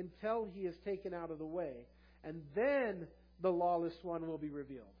until he is taken out of the way. And then the lawless one will be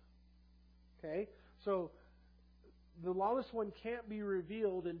revealed. Okay? So the lawless one can't be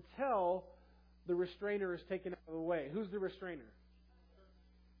revealed until the restrainer is taken out of the way. Who's the restrainer?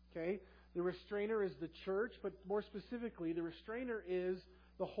 Okay? The restrainer is the church, but more specifically, the restrainer is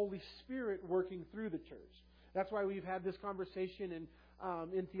the Holy Spirit working through the church. That's why we've had this conversation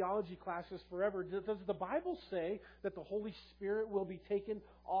in theology classes forever. Does the Bible say that the Holy Spirit will be taken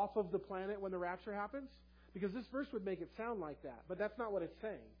off of the planet when the rapture happens? Because this verse would make it sound like that, but that's not what it's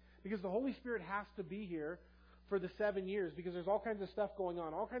saying. Because the Holy Spirit has to be here for the 7 years, because there's all kinds of stuff going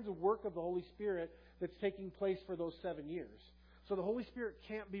on, all kinds of work of the Holy Spirit that's taking place for those 7 years. So the Holy Spirit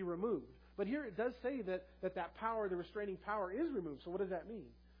can't be removed. But here it does say that power, the restraining power, is removed. So what does that mean?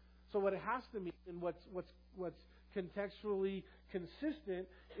 So what it has to mean, and what's contextually consistent,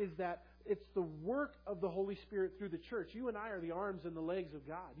 is that it's the work of the Holy Spirit through the church. You and I are the arms and the legs of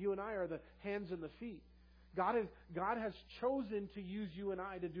God. You and I are the hands and the feet. God has chosen to use you and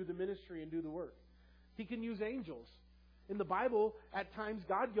I to do the ministry and do the work. He can use angels. In the Bible, at times,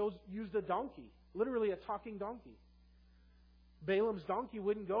 God used a donkey, literally a talking donkey. Balaam's donkey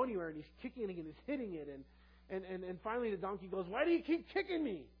wouldn't go anywhere, and he's kicking it and he's hitting it. And finally the donkey goes, "Why do you keep kicking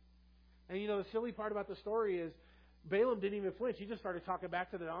me?" And you know, the silly part about the story is Balaam didn't even flinch. He just started talking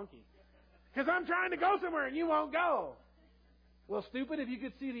back to the donkey. "Because I'm trying to go somewhere and you won't go." Well, stupid, if you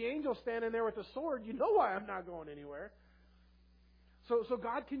could see the angel standing there with a sword, you know why I'm not going anywhere. So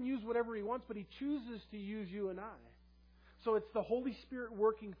God can use whatever He wants, but He chooses to use you and I. So it's the Holy Spirit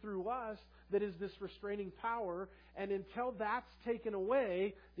working through us that is this restraining power. And until that's taken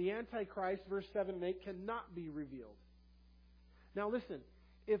away, the Antichrist, verse 7 and 8, cannot be revealed. Now listen,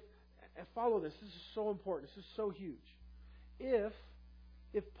 follow this. This is so important. This is so huge. If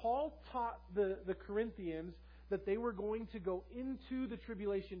Paul taught the Corinthians that they were going to go into the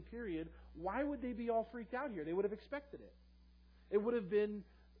tribulation period, why would they be all freaked out here? They would have expected it. It would have been,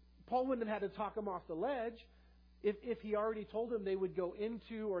 Paul wouldn't have had to talk them off the ledge if he already told them they would go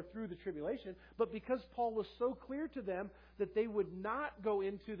into or through the tribulation. But because Paul was so clear to them that they would not go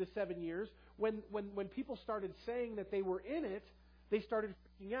into the 7 years, when people started saying that they were in it, they started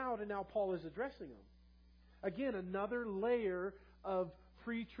freaking out, and now Paul is addressing them. Again, another layer of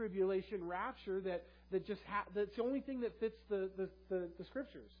pre-tribulation rapture that's the only thing that fits the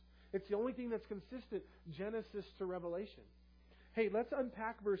Scriptures. It's the only thing that's consistent, Genesis to Revelation. Hey, let's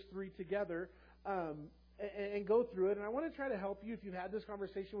unpack verse 3 together and go through it. And I want to try to help you if you've had this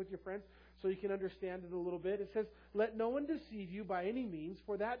conversation with your friends so you can understand it a little bit. It says, "Let no one deceive you by any means,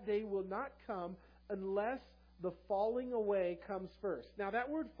 for that day will not come unless the falling away comes first." Now, that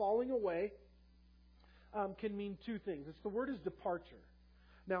word falling away can mean two things. The word is departure.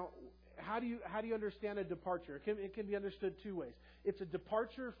 Now, how do you understand a departure? It can be understood two ways. It's a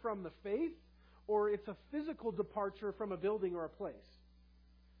departure from the faith, or it's a physical departure from a building or a place.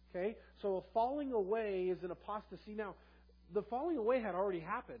 Okay? So a falling away is an apostasy. Now, the falling away had already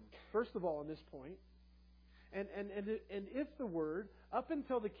happened, first of all, in this point. And if the word, up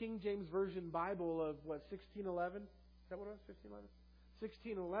until the King James Version Bible of, 1611? Is that what it was, 1511?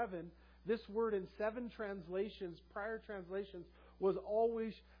 1611, this word in 7 translations, prior translations, was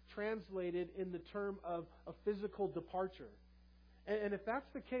always translated in the term of a physical departure. And if that's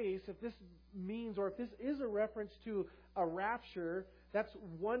the case, if this means, or if this is a reference to a rapture, that's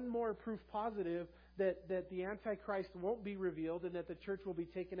one more proof positive that the Antichrist won't be revealed and that the church will be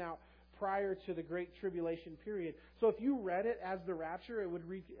taken out prior to the Great Tribulation period. So if you read it as the rapture,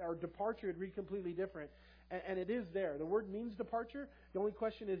 or departure, it would read completely different. And it is there. The word means departure. The only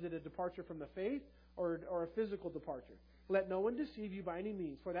question is it a departure from the faith or a physical departure? "Let no one deceive you by any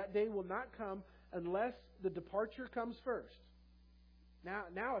means, for that day will not come unless the departure comes first."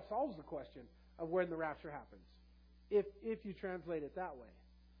 Now it solves the question of when the rapture happens, if you translate it that way.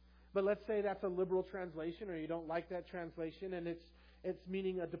 But let's say that's a liberal translation, or you don't like that translation, and it's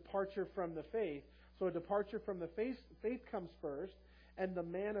meaning a departure from the faith. So a departure from the faith comes first, and the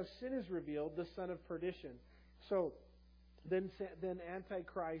man of sin is revealed, the son of perdition. So then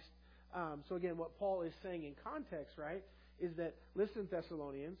Antichrist. So again, what Paul is saying in context, right, is that, listen,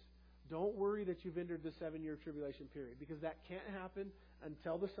 Thessalonians, don't worry that you've entered the 7-year tribulation period, because that can't happen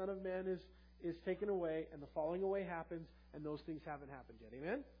until the Son of Man is taken away and the falling away happens, and those things haven't happened yet.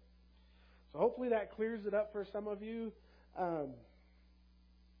 Amen? So hopefully that clears it up for some of you. And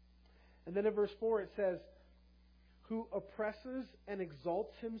then in verse 4 it says, "Who oppresses and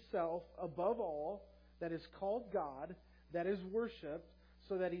exalts himself above all that is called God, that is worshipped,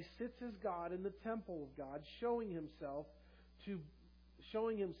 so that he sits as God in the temple of God, showing himself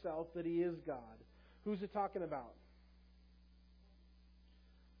that he is God." Who's it talking about?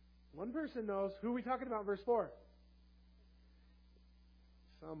 One person knows. Who are we talking about in verse 4?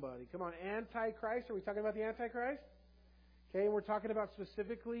 Somebody. Come on. Antichrist. Are we talking about the Antichrist? Okay, and we're talking about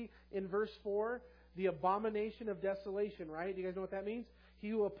specifically in verse 4, the abomination of desolation, right? Do you guys know what that means? He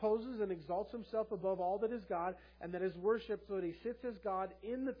who opposes and exalts himself above all that is God and that is worshipped, so that he sits as God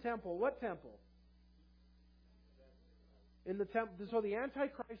in the temple. What temple? In the temple. So the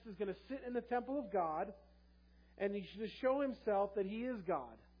Antichrist is going to sit in the temple of God, and he's going to show himself that he is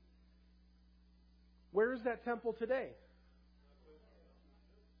God. Where is that temple today?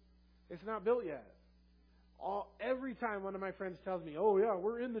 It's not built yet. Every time one of my friends tells me, oh yeah,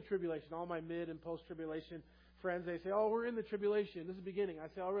 we're in the tribulation, all my mid and post-tribulation friends, they say, oh, we're in the tribulation. This is the beginning. I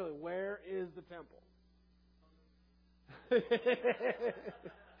say, oh really? Where is the temple?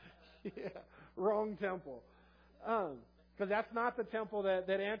 Yeah, wrong temple. Because that's not the temple that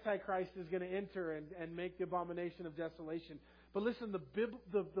Antichrist is going to enter and make the abomination of desolation. But listen,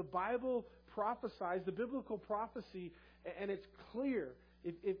 the Bible prophesies, the biblical prophecy, and it's clear.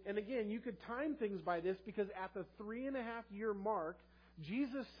 And again, you could time things by this, because at the 3.5-year mark,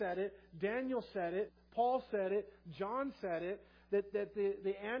 Jesus said it, Daniel said it, Paul said it, John said it, that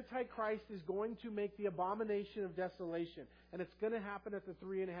the Antichrist is going to make the abomination of desolation. And it's going to happen at the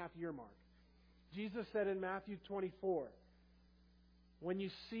 3.5-year mark. Jesus said in Matthew 24, when you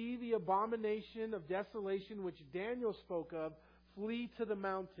see the abomination of desolation which Daniel spoke of, flee to the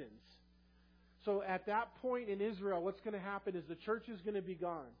mountains. So at that point in Israel, what's going to happen is the church is going to be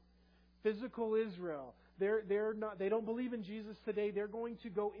gone. Physical Israel. They don't believe in Jesus today. They're going to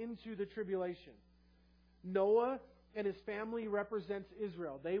go into the tribulation. Noah and his family represents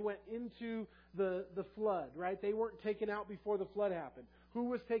Israel. They went into the flood, right? They weren't taken out before the flood happened. Who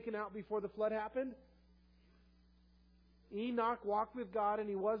was taken out before the flood happened? Enoch walked with God, and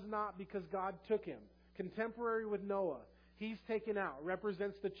he was not, because God took him. Contemporary with Noah. He's taken out,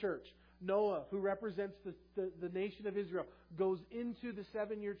 represents the church. Noah, who represents the nation of Israel, goes into the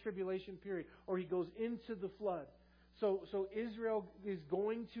 7-year tribulation period, or he goes into the flood. So Israel is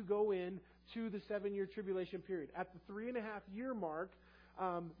going to go in to the 7-year tribulation period. At the 3.5-year mark,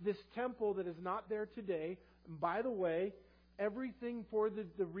 this temple that is not there today, and by the way, everything for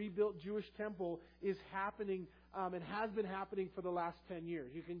the rebuilt Jewish temple is happening and has been happening for the last 10 years.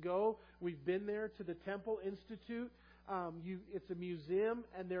 You can go, we've been there, to the Temple Institute. It's a museum,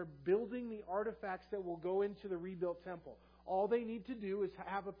 and they're building the artifacts that will go into the rebuilt temple. All they need to do is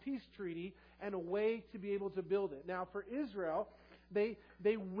have a peace treaty and a way to be able to build it. Now, for Israel, they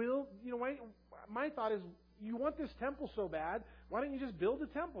will, my thought is, you want this temple so bad, why don't you just build a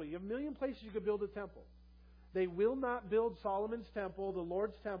temple? You have a million places you could build a temple. They will not build Solomon's temple, the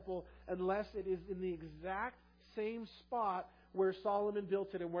Lord's temple, unless it is in the exact same spot where Solomon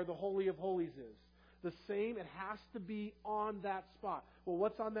built it and where the Holy of Holies is. The same, it has to be on that spot. Well,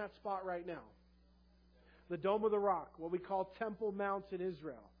 what's on that spot right now? The Dome of the Rock, what we call Temple Mount in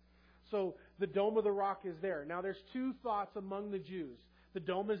Israel. So the Dome of the Rock is there. Now there's two thoughts among the Jews. The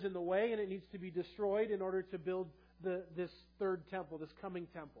dome is in the way, and it needs to be destroyed in order to build this third temple, this coming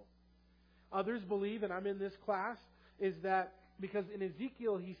temple. Others believe, and I'm in this class, is that because in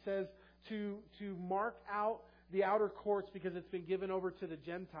Ezekiel he says to mark out the outer courts because it's been given over to the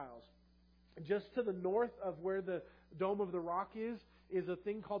Gentiles. Just to the north of where the Dome of the Rock is a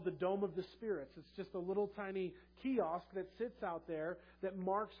thing called the Dome of the Spirits. It's just a little tiny kiosk that sits out there that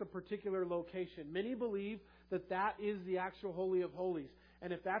marks a particular location. Many believe that is the actual Holy of Holies.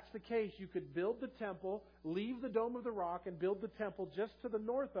 And if that's the case, you could build the temple, leave the Dome of the Rock, and build the temple just to the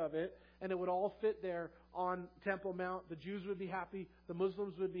north of it, and it would all fit there on Temple Mount. The Jews would be happy. The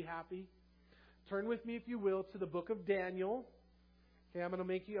Muslims would be happy. Turn with me, if you will, to the book of Daniel. Okay, I'm going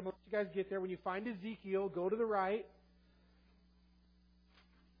to let you guys get there. When you find Ezekiel, go to the right.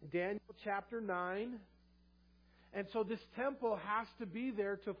 Daniel chapter 9. And so this temple has to be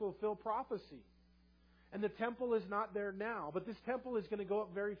there to fulfill prophecy. And the temple is not there now, but this temple is going to go up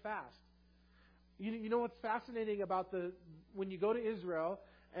very fast. You know what's fascinating about when you go to Israel,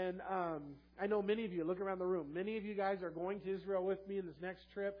 and I know many of you, look around the room, many of you guys are going to Israel with me in this next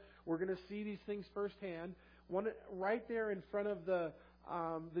trip. We're going to see these things firsthand. One right there in front of the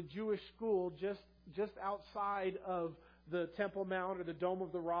Jewish school, just outside of the Temple Mount or the Dome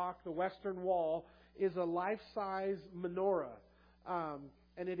of the Rock, the Western Wall, is a life-size menorah.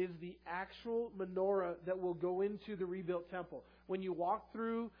 And it is the actual menorah that will go into the rebuilt temple. When you walk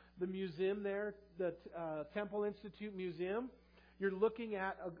through the museum there, the Temple Institute Museum, you're looking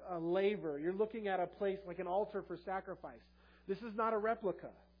at a laver. You're looking at a place like an altar for sacrifice. This is not a replica.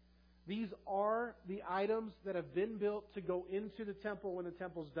 These are the items that have been built to go into the temple when the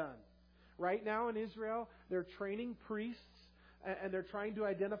temple's done. Right now in Israel, they're training priests, and they're trying to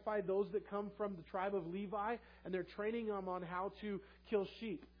identify those that come from the tribe of Levi, and they're training them on how to kill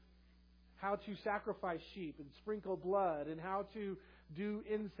sheep, how to sacrifice sheep and sprinkle blood, and how to do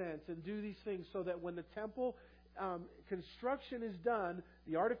incense and do these things so that when the temple construction is done,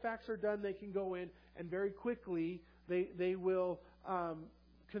 the artifacts are done, they can go in, and very quickly they will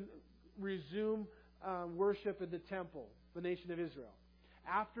resume worship in the temple, the nation of Israel.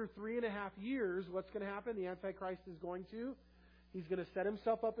 After 3.5 years, what's going to happen? The Antichrist is going to He's going to set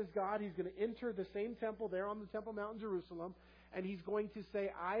himself up as God. He's going to enter the same temple there on the Temple Mount in Jerusalem. And he's going to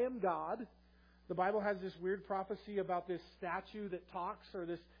say, I am God. The Bible has this weird prophecy about this statue that talks, or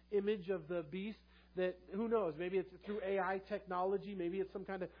this image of the beast that, who knows, maybe it's through AI technology, maybe it's some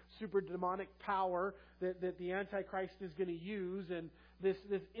kind of super demonic power that the Antichrist is going to use. And this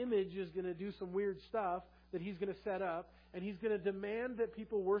image is going to do some weird stuff that he's going to set up. And he's going to demand that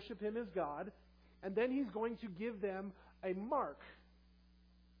people worship him as God. And then he's going to give them a mark.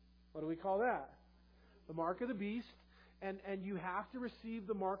 What do we call that? The mark of the beast. And you have to receive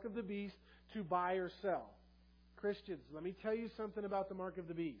the mark of the beast to buy or sell. Christians, let me tell you something about the mark of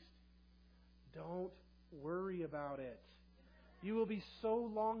the beast. Don't worry about it. You will be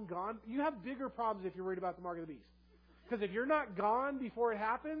so long gone. You have bigger problems if you're worried about the mark of the beast. Because if you're not gone before it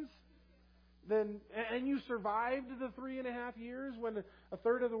happens, then, and you survived the 3.5 years when a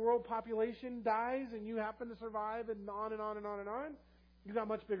third of the world population dies, and you happen to survive, and on and on and on and on, you've got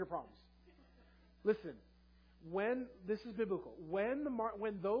much bigger problems. Listen, when this is biblical, when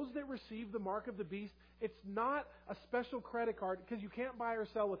those that receive the mark of the beast, it's not a special credit card, because you can't buy or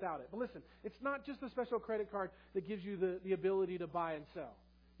sell without it. But listen, it's not just a special credit card that gives you the ability to buy and sell.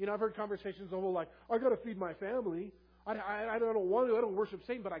 You know, I've heard conversations the whole like, I got to feed my family. I don't want to. I don't worship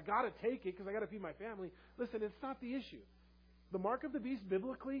Satan, but I got to take it because I got to feed my family. Listen, it's not the issue. The mark of the beast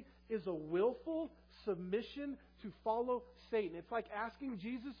biblically is a willful submission to follow Satan. It's like asking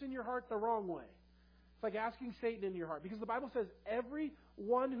Jesus in your heart the wrong way. It's like asking Satan in your heart. Because the Bible says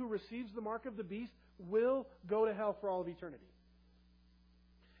everyone who receives the mark of the beast will go to hell for all of eternity.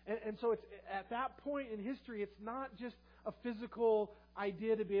 And so it's at that point in history, it's not just a physical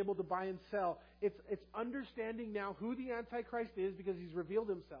idea to be able to buy and sell. It's understanding now who the Antichrist is because he's revealed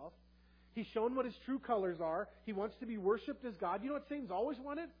himself. He's shown what his true colors are. He wants to be worshipped as God. You know what Satan's always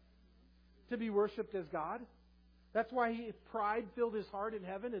wanted? To be worshipped as God. That's why pride filled his heart in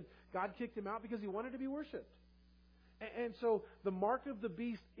heaven and God kicked him out, because he wanted to be worshipped. And so the mark of the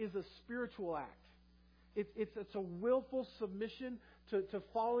beast is a spiritual act. It's a willful submission to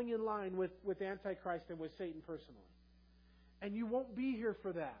falling in line with Antichrist and with Satan personally. And you won't be here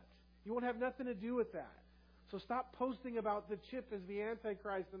for that. You won't have nothing to do with that. So stop posting about the chip as the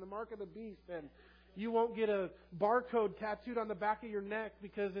Antichrist and the mark of the beast, and you won't get a barcode tattooed on the back of your neck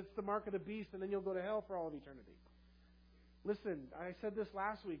because it's the mark of the beast, and then you'll go to hell for all of eternity. Listen, I said this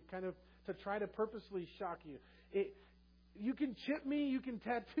last week, kind of to try to purposely shock you. You can chip me, you can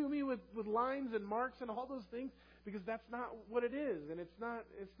tattoo me with lines and marks and all those things, because that's not what it is, and it's not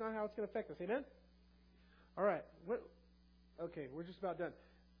how it's going to affect us. Amen? All right. Okay, we're just about done.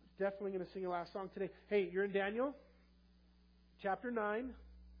 Definitely going to sing a last song today. Hey, you're in Daniel, chapter 9,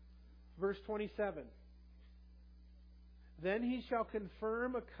 verse 27. Then he shall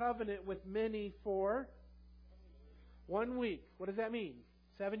confirm a covenant with many for 1 week. What does that mean?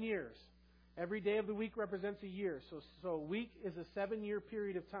 7 years. Every day of the week represents a year. So a week is a 7-year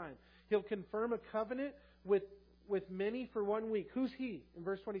period of time. He'll confirm a covenant with many for 1 week. Who's he in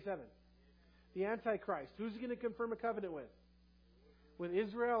verse 27? The Antichrist. Who's he going to confirm a covenant with? With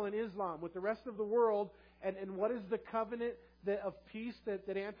Israel and Islam, with the rest of the world. And what is the covenant of peace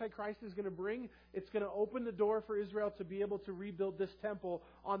that Antichrist is going to bring? It's going to open the door for Israel to be able to rebuild this temple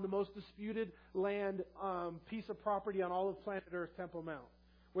on the most disputed land, piece of property on all of planet Earth, Temple Mount,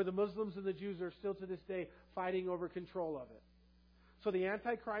 where the Muslims and the Jews are still to this day fighting over control of it. So the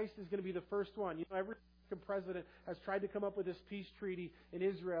Antichrist is going to be the first one. You know, every president has tried to come up with this peace treaty in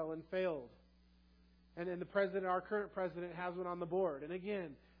Israel and failed. And then our current president, has one on the board. And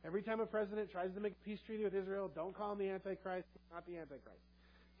again, every time a president tries to make a peace treaty with Israel, don't call him the Antichrist. He's not the Antichrist.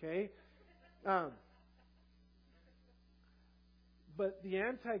 Okay? But the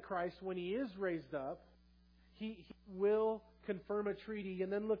Antichrist, when he is raised up, he will confirm a treaty.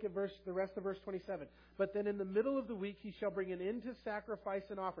 And then look at the rest of verse 27. But then in the middle of the week, he shall bring an end to sacrifice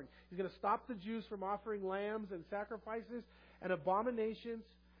and offering. He's going to stop the Jews from offering lambs and sacrifices and abominations.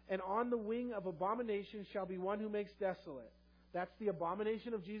 And on the wing of abomination shall be one who makes desolate. That's the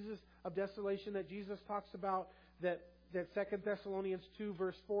abomination of desolation that Jesus talks about, that 2 Thessalonians 2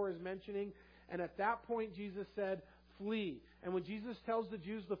 verse 4 is mentioning. And at that point, Jesus said, flee. And when Jesus tells the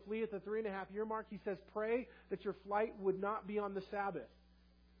Jews to flee at the 3.5-year mark, he says, pray that your flight would not be on the Sabbath.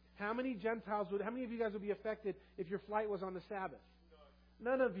 How many of you guys would be affected if your flight was on the Sabbath?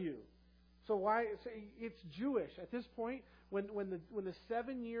 None of you. So why? It's Jewish. At this point, when the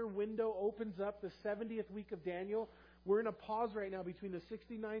 7-year window opens up, the 70th week of Daniel, we're in a pause right now between the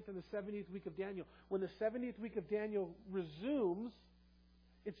 69th and the 70th week of Daniel. When the 70th week of Daniel resumes,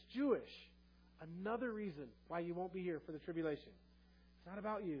 it's Jewish. Another reason why you won't be here for the tribulation. It's not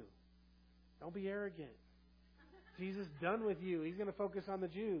about you. Don't be arrogant. Jesus is done with you. He's going to focus on the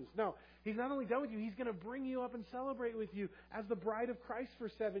Jews. No, He's not only done with you, He's going to bring you up and celebrate with you as the bride of Christ for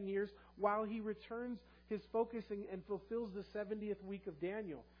 7 years while He returns His focus and fulfills the 70th week of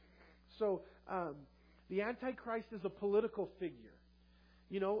Daniel. So, the Antichrist is a political figure.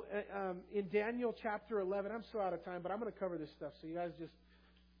 You know, in Daniel chapter 11, I'm so out of time, but I'm going to cover this stuff. So you guys just,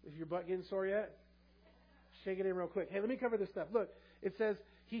 is your butt getting sore yet? Shake it in real quick. Hey, let me cover this stuff. Look, it says,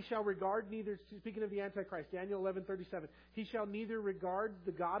 he shall regard neither, speaking of the Antichrist, Daniel 11:37, he shall neither regard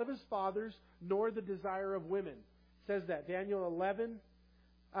the God of his fathers nor the desire of women. It says that, Daniel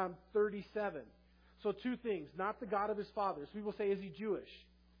 11:37. So two things, not the God of his fathers. People say, is he Jewish?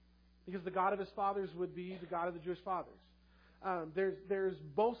 Because the God of his fathers would be the God of the Jewish fathers. There's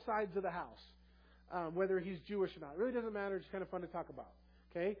both sides of the house, whether he's Jewish or not. It really doesn't matter. It's kind of fun to talk about.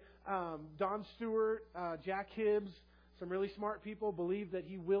 Okay, Don Stewart, Jack Hibbs, some really smart people believe that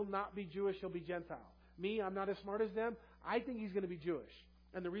he will not be Jewish, he'll be Gentile. Me, I'm not as smart as them. I think he's going to be Jewish.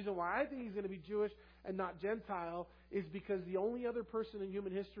 And the reason why I think he's going to be Jewish and not Gentile is because the only other person in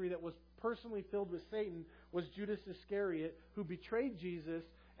human history that was personally filled with Satan was Judas Iscariot, who betrayed Jesus,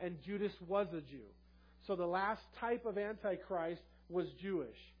 and Judas was a Jew. So the last type of Antichrist was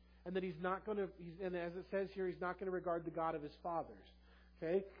Jewish. And that he's not going to, and as it says here, he's not going to regard the God of his fathers.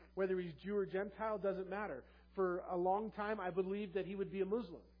 Okay? Whether he's Jew or Gentile doesn't matter. For a long time, I believed that he would be a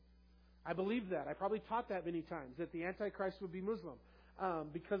Muslim. I believed that. I probably taught that many times, that the Antichrist would be Muslim.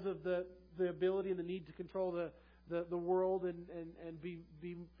 Because of the ability and the need to control the world and be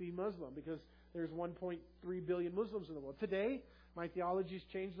Muslim. Because there's 1.3 billion Muslims in the world. Today, my theology's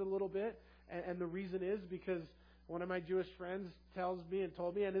changed a little bit. And the reason is because one of my Jewish friends tells me and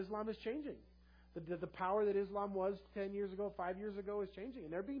told me, and Islam is changing. The power that Islam was 10 years ago, 5 years ago is changing.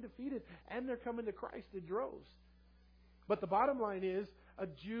 And they're being defeated. And they're coming to Christ in droves. But the bottom line is, a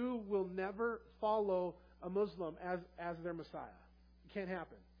Jew will never follow a Muslim as their Messiah. It can't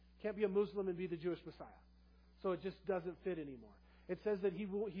happen. Can't be a Muslim and be the Jewish Messiah. So it just doesn't fit anymore. It says that he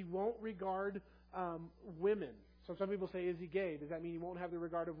won't regard women. So some people say, is he gay? Does that mean he won't have the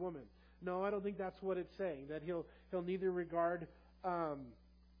regard of women? No, I don't think that's what it's saying. That he'll neither regard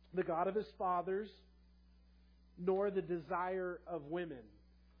the God of his fathers nor the desire of women.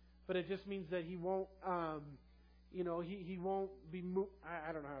 But it just means that he won't, he won't be.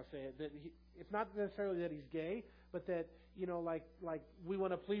 I don't know how to say it. That it's not necessarily that he's gay, but that like we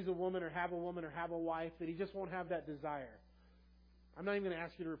want to please a woman or have a wife. That he just won't have that desire. I'm not even going to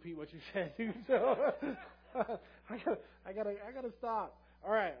ask you to repeat what you said. So I gotta stop.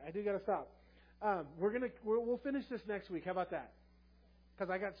 All right, I do got to stop. We'll finish this next week. How about that?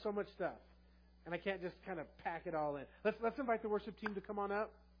 Because I got so much stuff, and I can't just kind of pack it all in. Let's invite the worship team to come on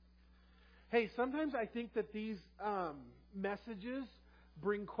up. Hey, sometimes I think that these messages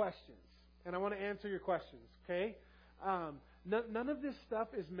bring questions, and I want to answer your questions. Okay? None of this stuff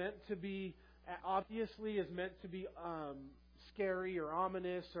is meant to be scary or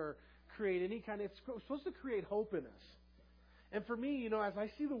ominous or create any kind of. It's supposed to create hope in us. And for me, as I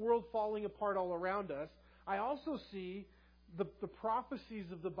see the world falling apart all around us, I also see the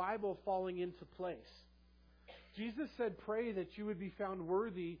prophecies of the Bible falling into place. Jesus said, pray that you would be found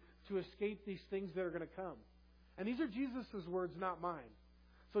worthy to escape these things that are going to come. And these are Jesus' words, not mine.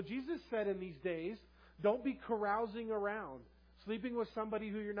 So Jesus said in these days, don't be carousing around, sleeping with somebody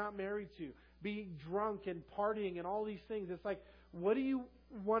who you're not married to, being drunk and partying and all these things. It's like, what do you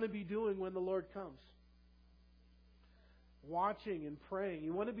want to be doing when the Lord comes? Watching and praying.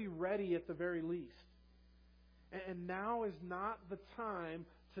 You want to be ready at the very least. And now is not the time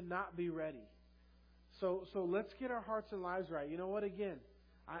to not be ready. So let's get our hearts and lives right. You know what? Again,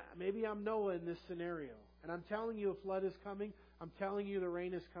 maybe I'm Noah in this scenario. And I'm telling you a flood is coming. I'm telling you the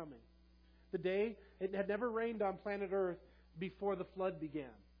rain is coming. The day, it had never rained on planet Earth before the flood began.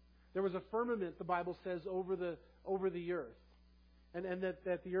 There was a firmament, the Bible says, over the earth. And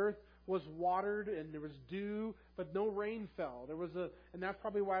that the earth was watered and there was dew, but no rain fell. And that's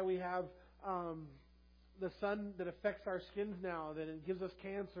probably why we have the sun that affects our skins now, that it gives us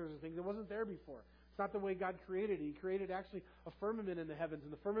cancers and things. It wasn't there before. It's not the way God created it. He created actually a firmament in the heavens,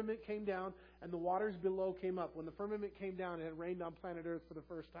 and the firmament came down, and the waters below came up. When the firmament came down, it had rained on planet Earth for the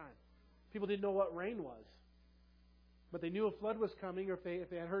first time. People didn't know what rain was, but they knew a flood was coming, or if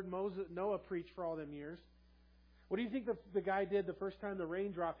they had heard Noah preach for all them years. What do you think the guy did the first time the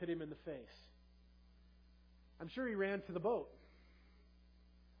raindrop hit him in the face? I'm sure he ran to the boat.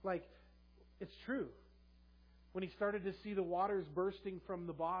 Like, it's true. When he started to see the waters bursting from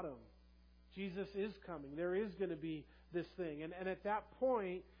the bottom, Jesus is coming. There is going to be this thing. And at that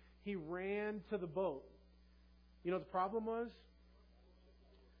point, he ran to the boat. You know what the problem was?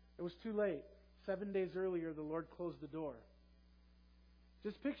 It was too late. 7 days earlier, the Lord closed the door.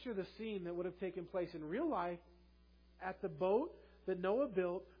 Just picture the scene that would have taken place in real life at the boat that Noah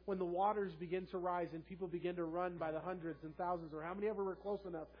built when the waters begin to rise and people begin to run by the hundreds and thousands, or how many ever were close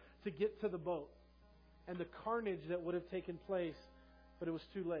enough to get to the boat. And the carnage that would have taken place, but it was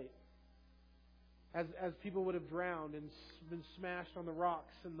too late. As people would have drowned and been smashed on the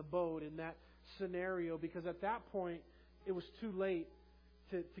rocks in the boat in that scenario, because at that point, it was too late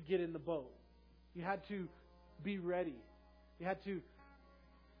to get in the boat. You had to be ready. You had to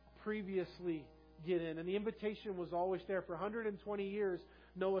previously get in. And the invitation was always there. For 120 years,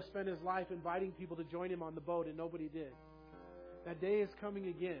 Noah spent his life inviting people to join him on the boat, and nobody did. That day is coming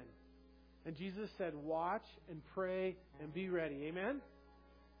again. And Jesus said, watch and pray and be ready. Amen?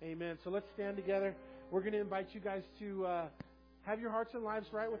 Amen. So let's stand together. We're going to invite you guys to have your hearts and lives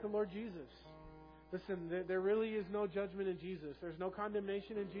right with the Lord Jesus. Listen, there really is no judgment in Jesus. There's no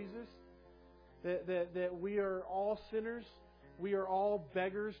condemnation in Jesus. That we are all sinners. We are all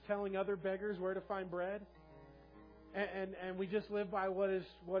beggars telling other beggars where to find bread. And we just live by what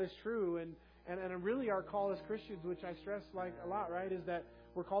is true. And really our call as Christians, which I stress like a lot, right, is that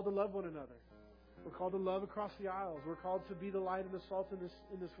we're called to love one another. We're called to love across the aisles. We're called to be the light and the salt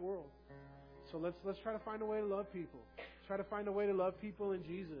in this world. So let's try to find a way to love people. Try to find a way to love people in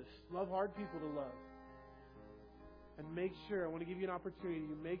Jesus. Love hard people to love. And make sure, I want to give you an opportunity,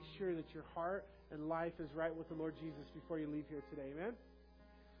 you make sure that your heart and life is right with the Lord Jesus before you leave here today. Amen?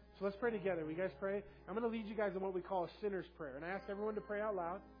 So let's pray together. Will you guys pray? I'm going to lead you guys in what we call a sinner's prayer. And I ask everyone to pray out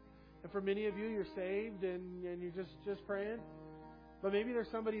loud. And for many of you, you're saved and you're just praying. But maybe there's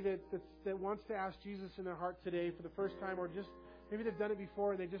somebody that wants to ask Jesus in their heart today for the first time, or just maybe they've done it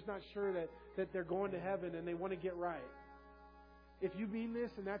before and they're just not sure that they're going to heaven and they want to get right. If you mean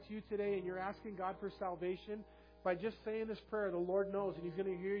this and that's you today and you're asking God for salvation, by just saying this prayer, the Lord knows and He's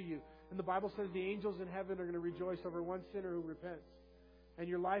going to hear you. And the Bible says the angels in heaven are going to rejoice over one sinner who repents. And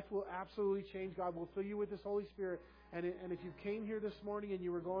your life will absolutely change. God will fill you with His Holy Spirit. And if you came here this morning and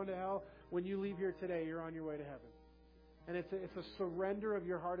you were going to hell, when you leave here today, you're on your way to heaven. And it's a surrender of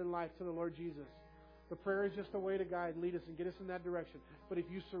your heart and life to the Lord Jesus. The prayer is just a way to guide, lead us, and get us in that direction. But if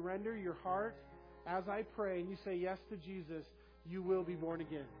you surrender your heart as I pray and you say yes to Jesus, you will be born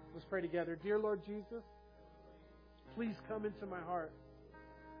again. Let's pray together. Dear Lord Jesus, please come into my heart.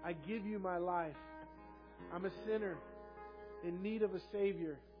 I give you my life. I'm a sinner in need of a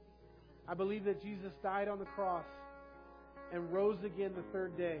Savior. I believe that Jesus died on the cross and rose again the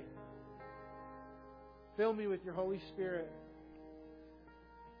third day. Fill me with your Holy Spirit.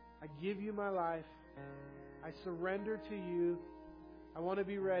 I give you my life. I surrender to you. I want to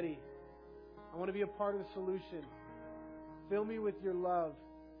be ready. I want to be a part of the solution. Fill me with your love.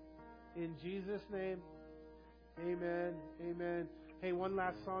 In Jesus' name, amen. Amen. Hey, one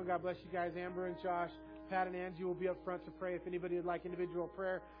last song. God bless you guys. Amber and Josh, Pat and Angie will be up front to pray if anybody would like individual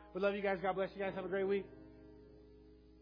prayer. We love you guys. God bless you guys. Have a great week.